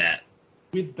enjoying that.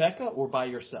 With Becca or by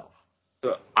yourself?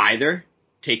 Either.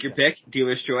 Take your pick.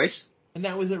 Dealer's choice. And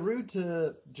now, is it rude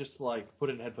to just, like, put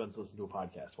in headphones and listen to a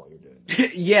podcast while you're doing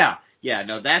it? Yeah,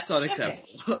 no, that's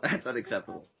unacceptable. That's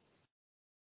unacceptable.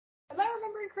 Am I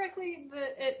remembering correctly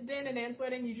that at Dan and Ann's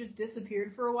wedding you just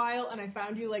disappeared for a while and I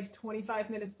found you like 25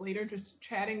 minutes later just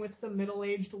chatting with some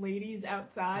middle-aged ladies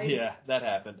outside? Yeah, that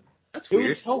happened. That's It weird.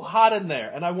 was so hot in there,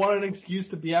 and I wanted an excuse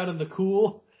to be out in the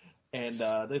cool, and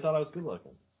they thought I was good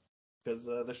looking. Because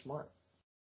they're smart.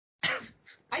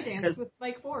 I danced with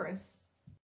Mike Boris.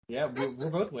 Yeah, we're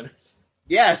both winners.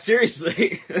 Yeah,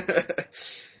 seriously.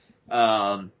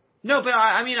 No, but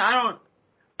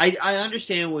I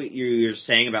understand what you're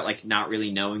saying about, like, not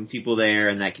really knowing people there,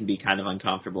 and that can be kind of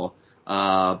uncomfortable.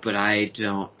 But I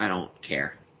don't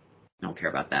care. I don't care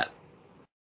about that.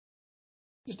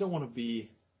 Just don't want to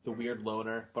be the weird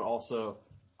loner, but also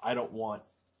I don't want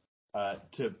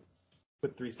to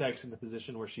put Three Stacks in the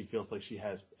position where she feels like she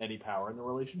has any power in the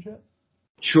relationship.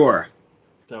 Sure.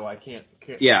 So I can't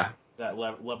Yeah. that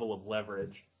level of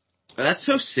leverage. That's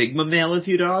so Sigma male of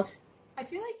you, dog. I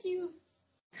feel like you've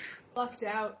lucked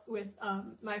out with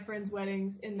my friends'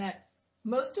 weddings in that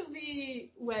most of the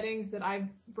weddings that I've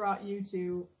brought you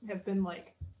to have been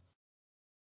like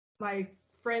my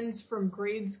friends from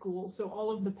grade school, so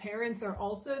all of the parents are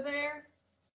also there.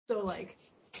 So like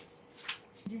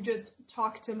you just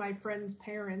talk to my friends'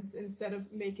 parents instead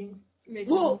of making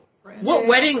Well, them friends. what Yeah,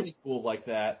 wedding? Pretty cool like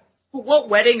that. What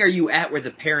wedding are you at where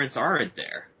the parents aren't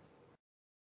there?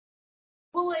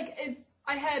 Well, like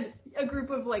I had a group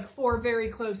of like 4 very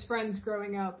close friends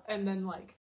growing up, and then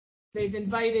like they've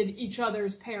invited each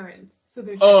other's parents. So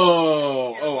there's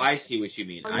I see what you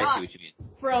mean.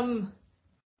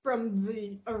 From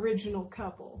the original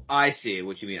couple. I see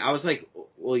what you mean. I was like,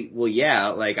 well, yeah,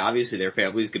 like, obviously their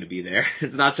family's gonna be there.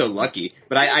 It's not so lucky,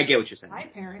 but I get what you're saying. My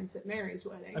parents at Mary's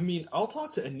wedding. I mean, I'll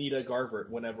talk to Anita Garvert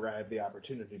whenever I have the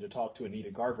opportunity to talk to Anita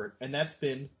Garvert, and that's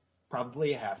been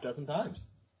probably a half dozen times.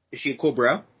 Is she a cool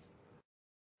bro?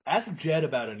 Ask Jed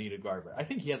about Anita Garvert. I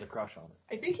think he has a crush on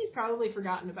her. I think he's probably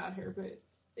forgotten about her, but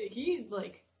he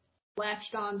like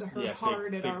latched on to her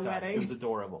hard at big our time. wedding. It was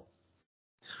adorable.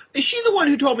 Is she the one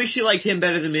who told me she liked him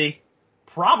better than me?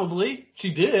 Probably.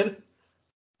 She did.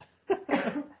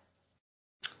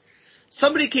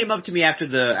 Somebody came up to me after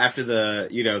the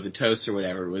the toast or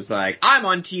whatever, was like, I'm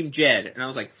on Team Jed, and I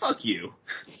was like, fuck you.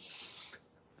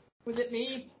 Was it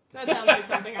me? That sounds like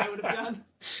something I would have done.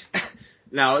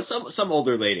 No, some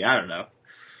older lady, I don't know.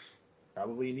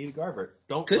 Probably Anita Garvert.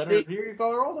 Don't Could let her be. hear you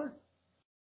call her older.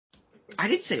 I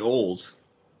didn't say old.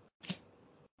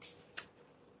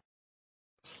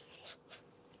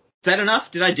 Is that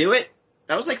enough? Did I do it?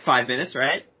 That was like 5 minutes,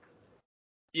 right?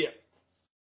 Yeah.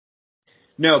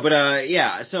 No, but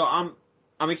yeah. So I'm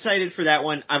excited for that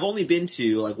one. I've only been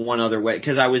to like one other wedding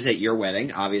because I was at your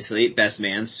wedding, obviously. Best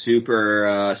man,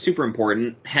 super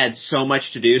important. Had so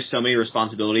much to do, so many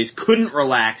responsibilities. Couldn't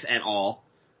relax at all.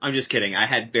 I'm just kidding. I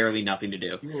had barely nothing to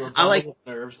do. You were I like. with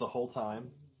nerves the whole time.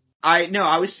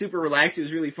 I was super relaxed. It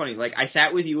was really funny. Like, I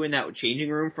sat with you in that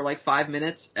changing room for like 5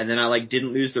 minutes, and then I like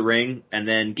didn't lose the ring, and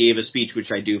then gave a speech,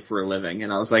 which I do for a living.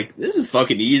 And I was like, this is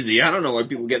fucking easy. I don't know why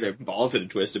people get their balls in a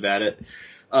twist about it.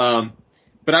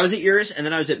 But I was at yours, and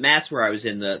then I was at Matt's where I was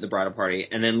in the bridal party,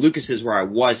 and then Lucas's where I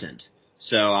wasn't.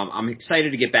 So I'm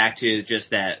excited to get back to just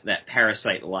that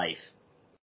parasite life.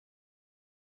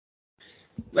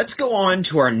 Let's go on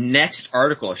to our next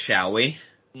article, shall we?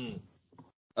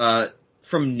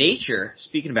 From Nature,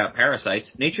 speaking about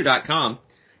parasites, Nature.com,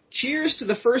 cheers to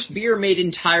the first beer made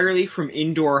entirely from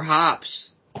indoor hops.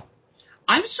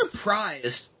 I'm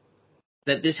surprised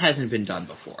that this hasn't been done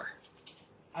before.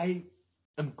 I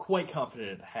am quite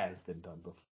confident it has been done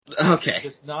before. Okay.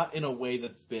 Just not in a way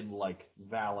that's been, like,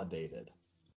 validated.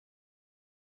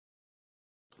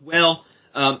 Well,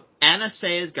 Ana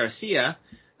Saez Garcia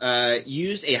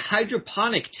used a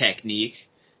hydroponic technique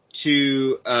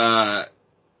to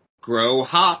grow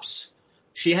hops.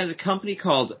 She has a company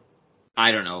called,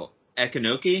 I don't know,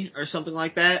 Ekanoki or something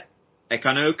like that.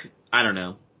 Ekanoke, I don't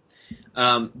know.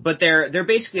 But they're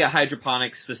basically a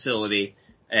hydroponics facility,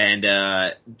 and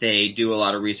they do a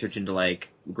lot of research into like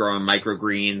growing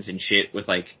microgreens and shit with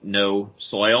like no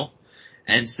soil.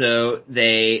 And so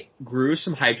they grew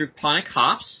some hydroponic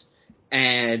hops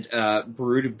and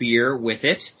brewed a beer with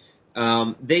it.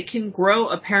 They can grow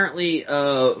apparently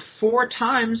 4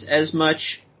 times as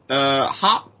much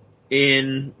hop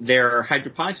in their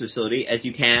hydroponics facility as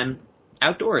you can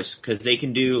outdoors, because they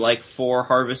can do like 4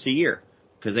 harvests a year.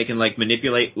 Because they can like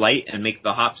manipulate light and make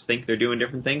the hops think they're doing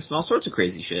different things and all sorts of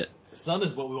crazy shit. The sun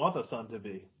is what we want the sun to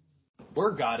be.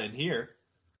 We're God in here.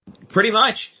 Pretty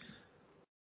much.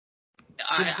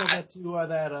 Let's go back to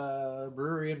that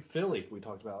brewery in Philly we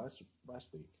talked about last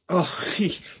week. Oh,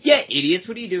 yeah, idiots.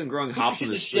 What are you doing growing hops in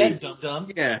the shed, street?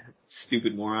 dum-dum. Yeah,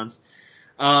 stupid morons.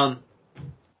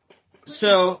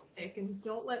 So, And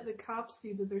don't let the cops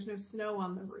see that there's no snow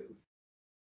on the roof.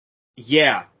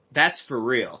 yeah, that's for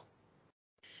real.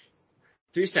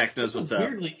 3 Stacks knows what's up.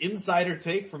 Weirdly insider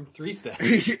take from 3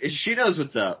 Stacks. She knows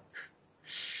what's up.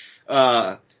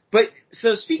 But,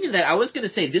 so speaking of that, I was gonna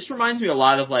say, this reminds me a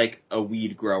lot of like a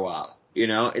weed grow up. You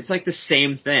know? It's like the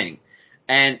same thing.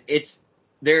 And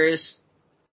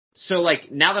so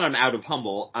like, now that I'm out of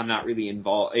Humble, I'm not really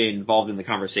involved in the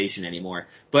conversation anymore.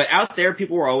 But out there,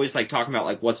 people were always like talking about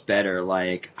like what's better,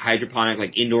 like hydroponic,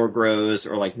 like indoor grows,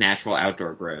 or like natural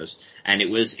outdoor grows. And it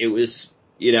was,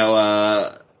 you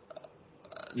know,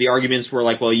 the arguments were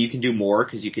like, well, you can do more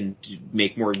because you can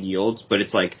make more yields, but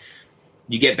it's like,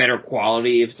 you get better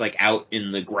quality if it's like out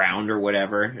in the ground or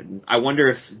whatever. And I wonder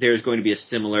if there's going to be a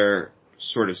similar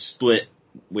sort of split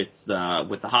with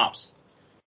the hops.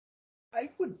 I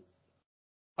would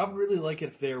really like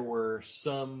if there were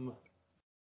some,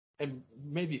 and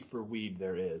maybe for weed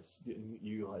there is.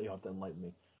 You'll have to enlighten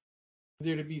me.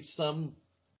 There to be some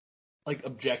like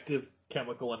objective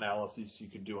chemical analysis you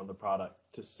could do on the product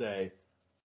to say,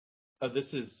 oh,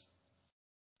 this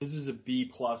is a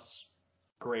B+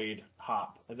 grade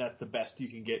hop, and that's the best you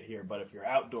can get here. But if you're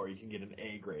outdoor, you can get an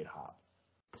A grade hop,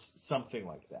 something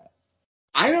like that.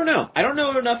 I don't know. I don't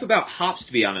know enough about hops,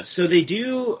 to be honest. So they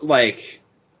do, like,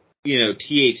 you know,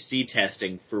 THC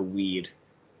testing for weed.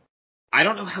 I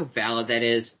don't know how valid that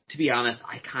is. To be honest,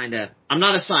 I'm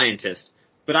not a scientist,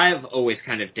 but I have always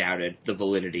kind of doubted the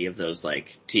validity of those, like,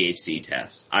 THC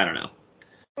tests. I don't know.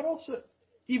 But also,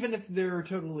 even if they're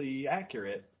totally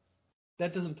accurate,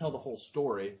 that doesn't tell the whole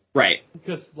story. Right.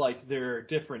 Because, like, there are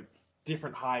different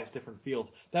highs, different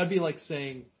feels. That would be like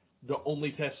saying the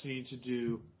only test you need to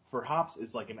do for hops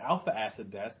is like an alpha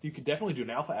acid test. You could definitely do an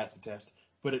alpha acid test,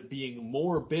 but it being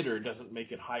more bitter doesn't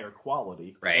make it higher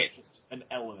quality. Right. That's just an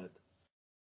element.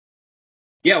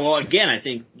 Yeah, well, again, I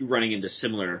think you're running into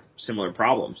similar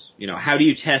problems. You know, how do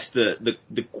you test the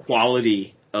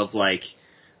quality of, like,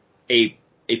 a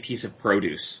piece of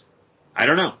produce? I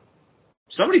don't know.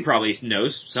 Somebody probably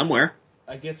knows somewhere.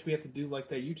 I guess we have to do like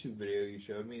that YouTube video you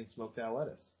showed me and smoked out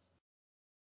lettuce.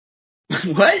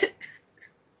 What?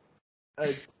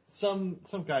 Some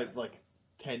guy like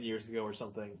 10 years ago or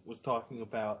something was talking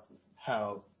about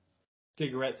how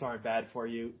cigarettes aren't bad for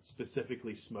you,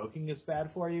 specifically smoking is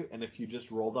bad for you, and if you just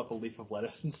rolled up a leaf of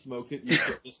lettuce and smoked it, you'd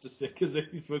get just as sick as if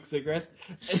you smoked cigarettes.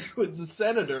 And it was a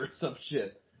senator or some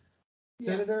shit.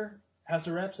 Yeah. Senator? House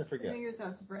of Reps? I I forget. think it was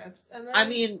House of Reps. And then I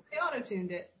mean, they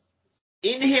auto-tuned it.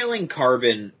 inhaling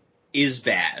carbon is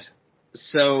bad.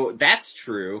 So that's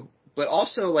true. But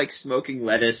also, like, smoking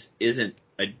lettuce isn't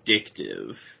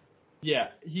addictive. Yeah,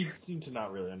 he seemed to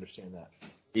not really understand that.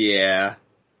 Yeah.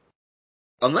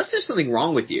 Unless there's something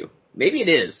wrong with you. Maybe it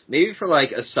is. Maybe for,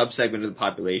 like, a subsegment of the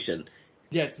population.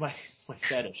 Yeah, it's my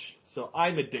fetish. So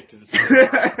I'm addicted to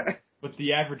smoking, but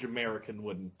the average American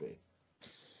wouldn't be.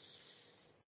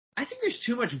 I think there's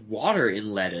too much water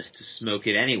in lettuce to smoke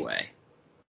it anyway.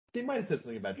 They might have said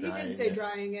something about He drying didn't say it.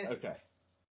 drying it. Okay.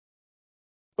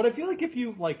 But I feel like if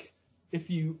you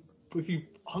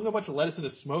hung a bunch of lettuce in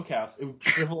a smokehouse, it would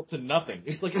shrivel up to nothing.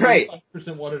 It's like Right.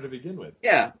 5% water to begin with.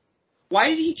 Yeah. Why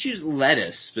did he choose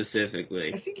lettuce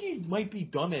specifically? I think he might be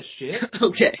dumb as shit.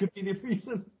 Okay. Could be the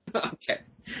reason. Okay.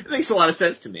 It makes a lot of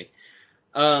sense to me.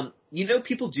 You know,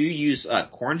 people do use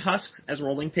corn husks as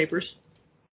rolling papers.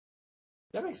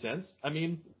 That makes sense. I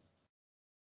mean,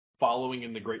 following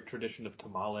in the great tradition of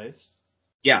tamales.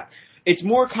 Yeah. It's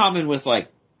more common with, like,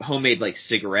 homemade, like,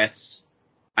 cigarettes.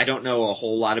 I don't know a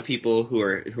whole lot of people who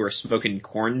are smoking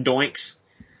corn doinks,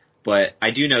 but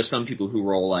I do know some people who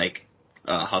roll, like,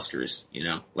 huskers,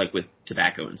 like with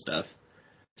tobacco and stuff.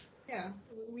 Yeah,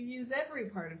 we use every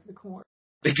part of the corn.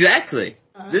 Exactly.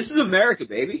 This is America,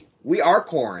 baby. We are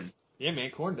corn. Yeah,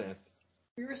 man, corn dance.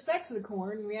 We respect the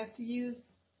corn. We have to use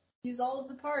all of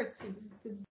the parts.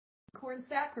 The corn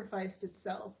sacrificed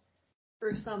itself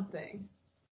for something.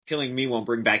 Killing me won't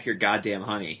bring back your goddamn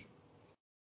honey.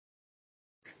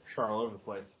 Char all over the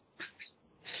place.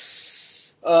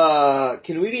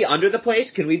 Can we be under the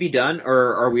place? Can we be done,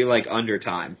 or are we like under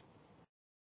time?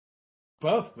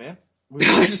 Both, man.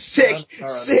 Sick.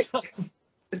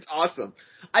 It's awesome.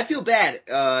 I feel bad.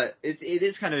 It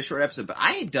is kind of a short episode, but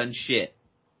I ain't done shit.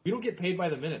 We don't get paid by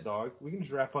the minute, dog. We can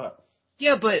just wrap up.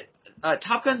 Yeah, but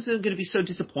Top Gun's going to be so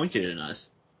disappointed in us.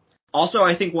 Also,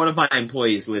 I think one of my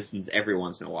employees listens every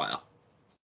once in a while.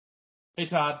 Hey,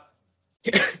 Todd.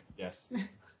 Yes.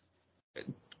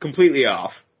 Completely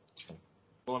off.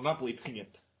 Well, I'm not bleeping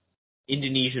it.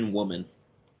 Indonesian woman.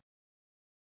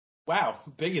 Wow,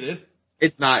 bigoted.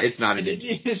 It's not an An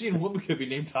Indonesian woman could be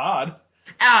named Todd.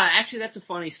 Actually, that's a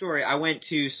funny story. I went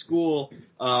to school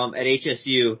at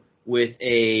HSU with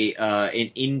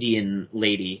an Indian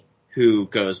lady who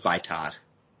goes by Todd.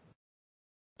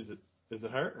 Is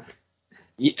it her?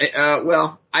 Yeah,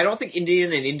 well, I don't think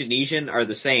Indian and Indonesian are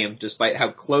the same, despite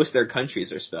how close their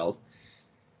countries are spelled.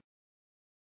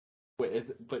 Wait,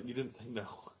 but you didn't say no.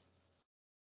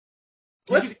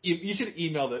 Let's- You should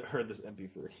email her this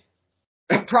MP3.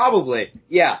 Probably,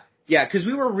 yeah, because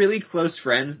we were really close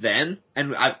friends then,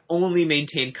 and I've only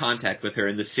maintained contact with her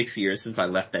in the 6 years since I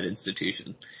left that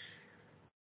institution.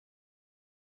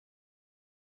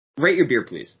 Rate your beer,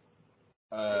 please.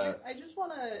 I just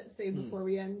want to say before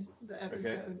we end the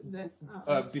episode that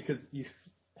Because you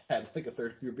had like a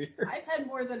third of your beer. I've had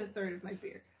more than a third of my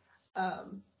beer.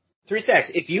 3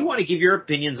 Stacks, if you want to give your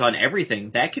opinions on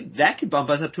everything, that could bump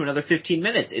us up to another 15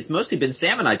 minutes. It's mostly been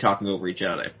Sam and I talking over each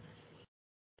other.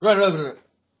 Right.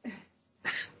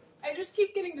 I just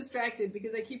keep getting distracted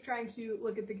because I keep trying to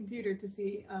look at the computer to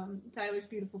see Tyler's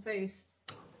beautiful face,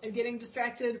 and getting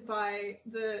distracted by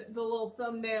the little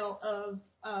thumbnail of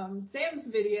Sam's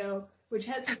video, which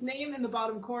has his name in the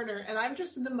bottom corner, and I'm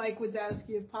just the Mike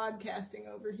Wazowski of podcasting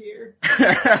over here.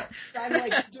 I'm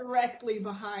like directly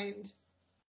behind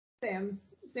Sam's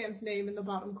name in the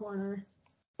bottom corner.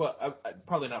 Well, I,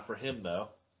 probably not for him though.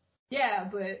 Yeah,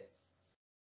 but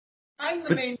I'm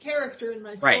the main character in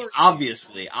my story. Right,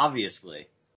 obviously. I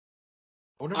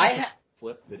wonder if I I ha-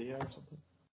 flip video or something.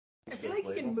 I feel like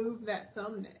you can move that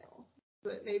thumbnail,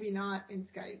 but maybe not in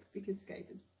Skype because Skype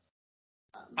is.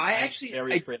 I'm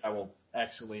very afraid I will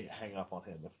actually hang up on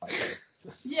him if I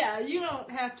do. Yeah, you don't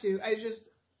have to.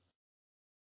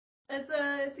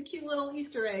 It's a cute little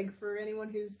Easter egg for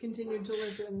anyone who's continued to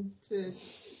listen to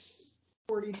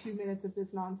 42 minutes of this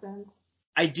nonsense.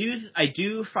 I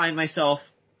do find myself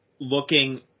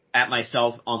looking at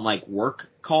myself on like work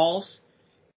calls,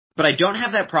 but I don't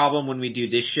have that problem when we do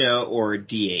this show or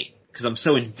D8 because I'm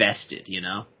so invested,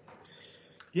 Yeah,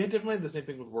 definitely the same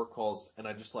thing with work calls, and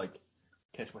I just like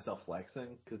catch myself flexing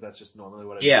because that's just normally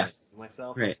what I do to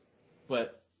myself. Right.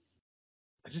 But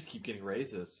I just keep getting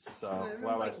raises, so And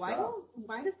why would I everyone's like, stop?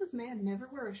 why does this man never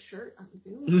wear a shirt on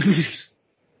Zoom?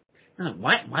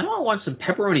 Why do I want some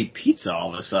pepperoni pizza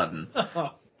all of a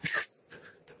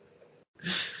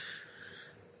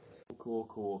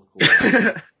Cool.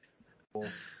 sudden? Cool.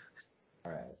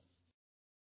 All right.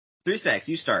 3 Stacks,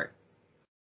 you start.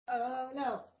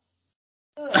 No.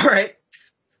 All right.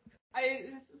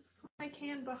 I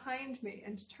can behind me,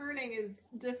 and turning is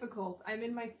difficult. I'm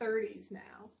in my 30s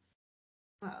now.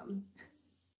 I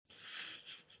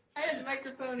had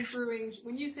microphone brewing.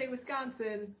 When you say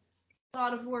Wisconsin, a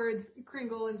lot of words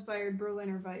Kringle-inspired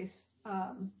Berliner Weiss.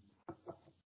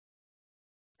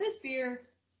 This beer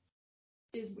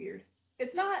is weird.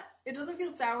 It doesn't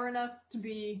feel sour enough to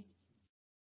be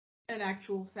an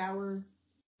actual sour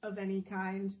of any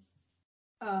kind.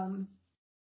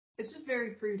 It's just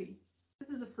very fruity. This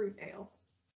is a fruit ale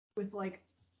with like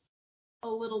a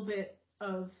little bit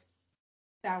of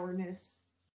sourness,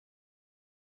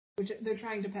 which they're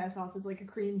trying to pass off as like a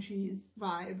cream cheese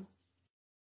vibe.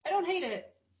 I don't hate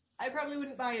it. I probably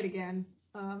wouldn't buy it again.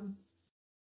 I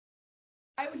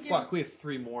would give. Fuck, we have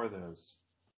 3 more of those.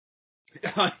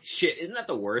 Shit, isn't that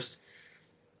the worst?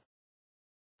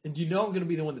 And you know I'm going to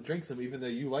be the one that drinks them, even though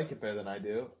you like it better than I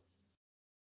do.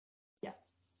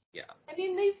 Yeah. I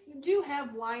mean, they do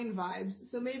have wine vibes,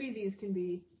 so maybe these can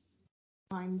be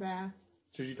wine bath.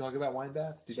 Should you talk about wine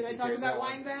bath? Should I talk about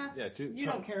wine bath? Yeah, You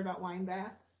don't care about wine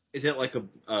bath. Is it like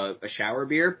a shower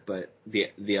beer, but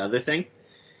the other thing?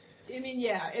 I mean,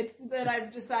 yeah, it's that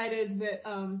I've decided that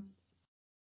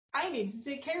I need to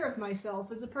take care of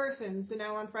myself as a person. So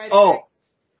now on Friday Oh, night,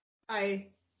 I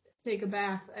take a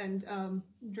bath and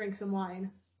drink some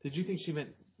wine. Did you think she meant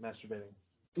masturbating?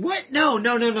 what? No.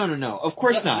 Of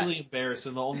course That's not. really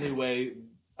embarrassing. The only way,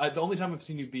 the only time I've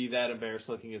seen you be that embarrassed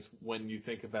looking is when you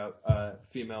think about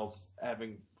females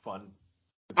having fun.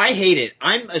 I hate it.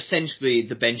 I'm essentially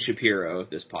the Ben Shapiro of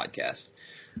this podcast.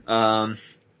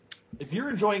 If you're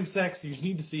enjoying sex, you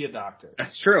need to see a doctor.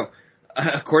 That's true,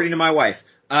 according to my wife.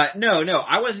 No,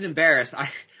 I wasn't embarrassed. I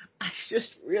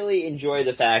just really enjoy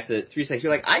the fact that 3 seconds,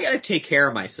 you're like, I gotta take care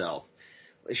of myself.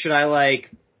 Should I, like,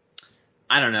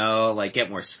 I don't know, like, get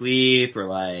more sleep, or,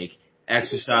 like,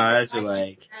 exercise, or,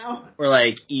 like,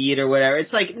 eat, or whatever?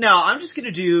 It's like, no, I'm just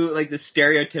gonna do, like, the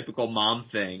stereotypical mom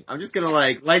thing. I'm just gonna,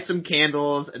 like, light some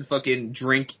candles and fucking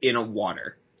drink in a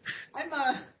water. I'm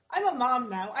a mom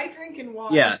now. I drink in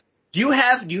water. Yeah. Do you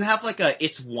have like a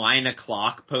 "It's wine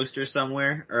o'clock" poster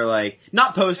somewhere, or like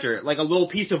not poster, like a little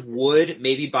piece of wood,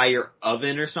 maybe by your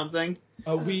oven or something?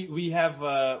 We have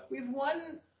We have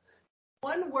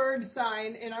one word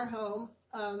sign in our home.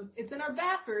 It's in our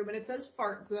bathroom and it says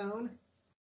 "fart zone."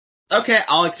 Okay,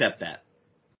 I'll accept that.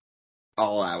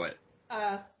 I'll allow it.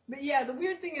 But yeah, the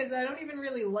weird thing is I don't even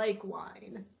really like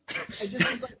wine. I just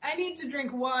was like, I need to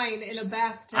drink wine in a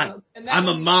bathtub. I'm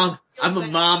a mom. I'm a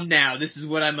mom now. This is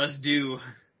what I must do.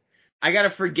 I gotta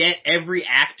forget every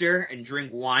actor and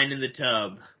drink wine in the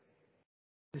tub.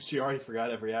 She already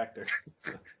forgot every actor.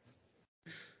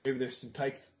 Maybe there's some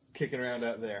tykes kicking around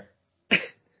out there.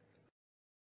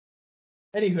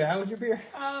 Anywho, how was your beer?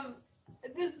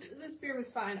 This beer was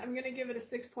fine. I'm gonna give it a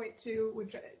 6.2,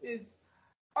 which is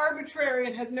arbitrary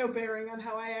and has no bearing on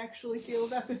how I actually feel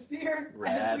about this beer,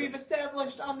 as we've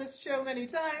established on this show many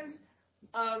times.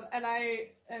 And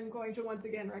I am going to once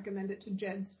again recommend it to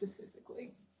Jed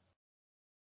specifically.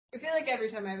 I feel like every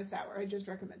time I have a sour, I just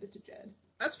recommend it to Jed.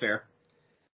 That's fair.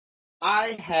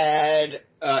 I had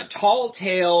Tall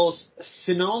Tales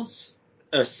Sino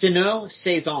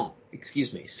Saison,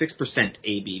 6%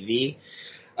 ABV.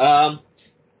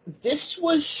 This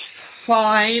was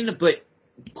fine, but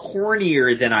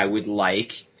cornier than I would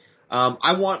like.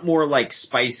 I want more like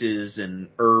spices and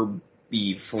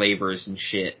herby flavors and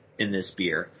shit in this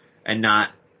beer, and not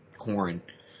corn.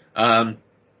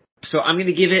 So I'm going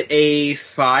to give it a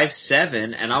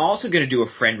 5.7, and I'm also going to do a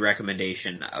friend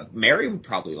recommendation. Mary would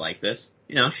probably like this.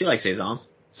 You know, she likes saisons.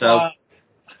 So I'm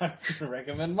going to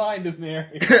recommend mine to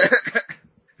Mary.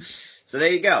 So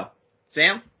there you go.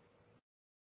 Sam?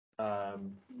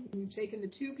 You've taken the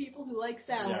two people who like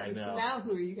sours, Yeah, I know. so now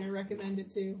who are you going to recommend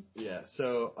it to? Yeah,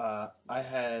 so I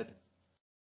had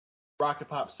Rocket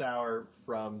Pop Sour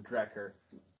from Drecker.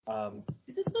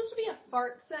 Is this supposed to be a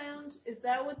fart sound? Is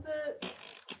that what the...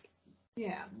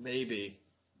 Yeah. Maybe.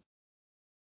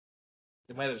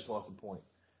 It might have just lost a point.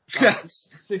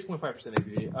 6.5%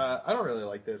 ABV. I don't really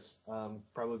like this,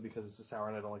 probably because it's a sour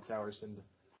and I don't like sours. And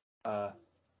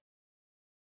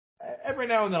every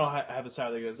now and then I'll have a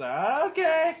sour that goes,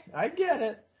 okay, I get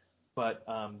it. But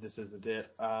this isn't it.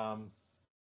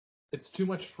 It's too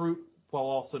much fruit while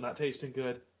also not tasting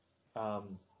good.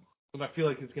 And I feel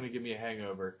like it's going to give me a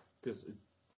hangover because it's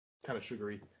kind of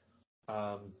sugary.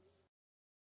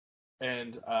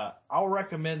 And I'll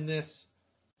recommend this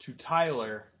to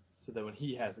Tyler so that when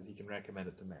he has it, he can recommend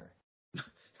it to Mary.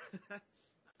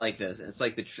 Like this. It's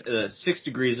like the 6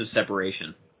 degrees of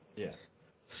separation. Yeah.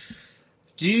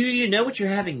 Do you know what you're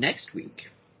having next week?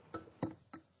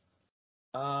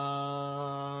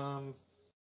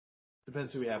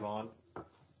 Depends who we have on.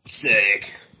 Sick.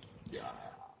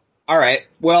 All right.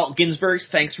 Well, Ginsbergs,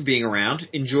 thanks for being around.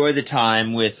 Enjoy the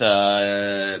time with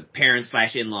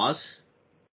parents/in-laws.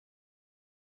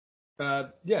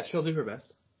 Yeah, she'll do her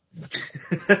best.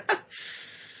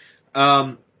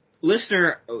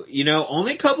 Listener, you know,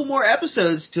 only a couple more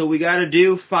episodes till we got to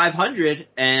do 500,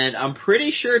 and I'm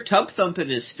pretty sure Tub Thumpin'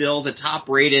 is still the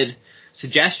top-rated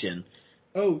suggestion.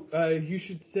 Oh, you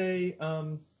should say.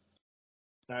 I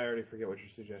already forget what your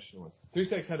suggestion was. 3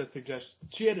 Sex had a suggestion.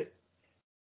 She had it.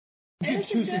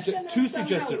 Two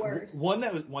suggestions.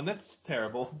 One that's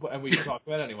terrible, and we can talk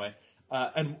about it anyway.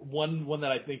 And one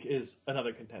that I think is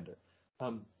another contender.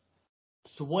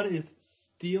 So one is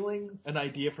stealing an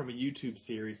idea from a YouTube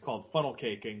series called Funnel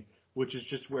Caking, which is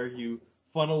just where you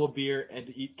funnel a beer and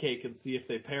eat cake and see if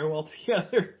they pair well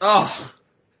together. Oh.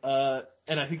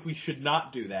 And I think we should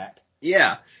not do that.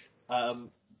 Yeah.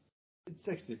 It's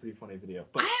actually a pretty funny video.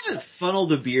 But I haven't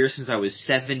funneled a beer since I was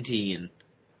 17.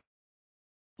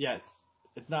 yeah,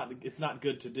 it's not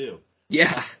good to do.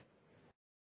 Yeah.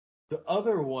 The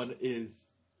other one is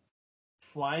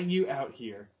flying you out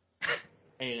here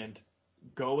and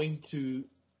going to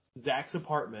Zach's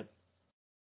apartment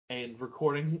and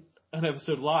recording an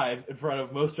episode live in front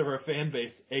of most of our fan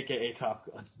base, aka Top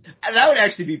Gun. That would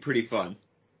actually be pretty fun.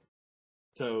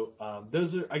 So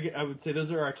those are, I would say,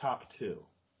 those are our top two.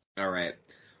 All right.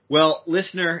 Well,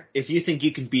 listener, if you think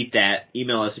you can beat that,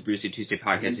 email us at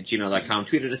BruceDayTuesdayPodcast@gmail.com,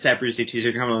 tweet at us at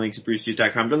BruceDayTuesday, comment on links at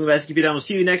BruceDews.com. Don't let us keep you down. We'll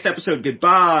see you next episode.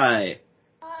 Goodbye.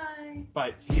 Bye.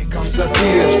 Bye. Here comes a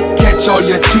beer, catch all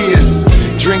your tears.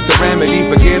 Drink the remedy,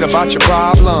 forget about your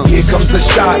problems. Here comes a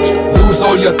shot, lose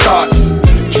all your thoughts.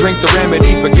 Drink the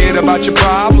remedy, forget about your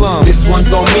problems. This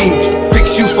one's on me,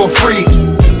 fix you for free.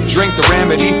 Drink the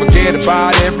remedy, forget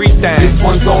about everything. This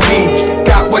one's on me,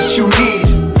 got what you need.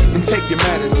 And take your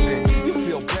medicine, you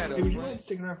feel better. Hey, would you mind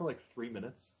sticking around for like 3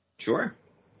 minutes? Sure.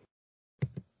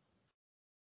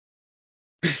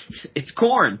 It's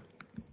corn.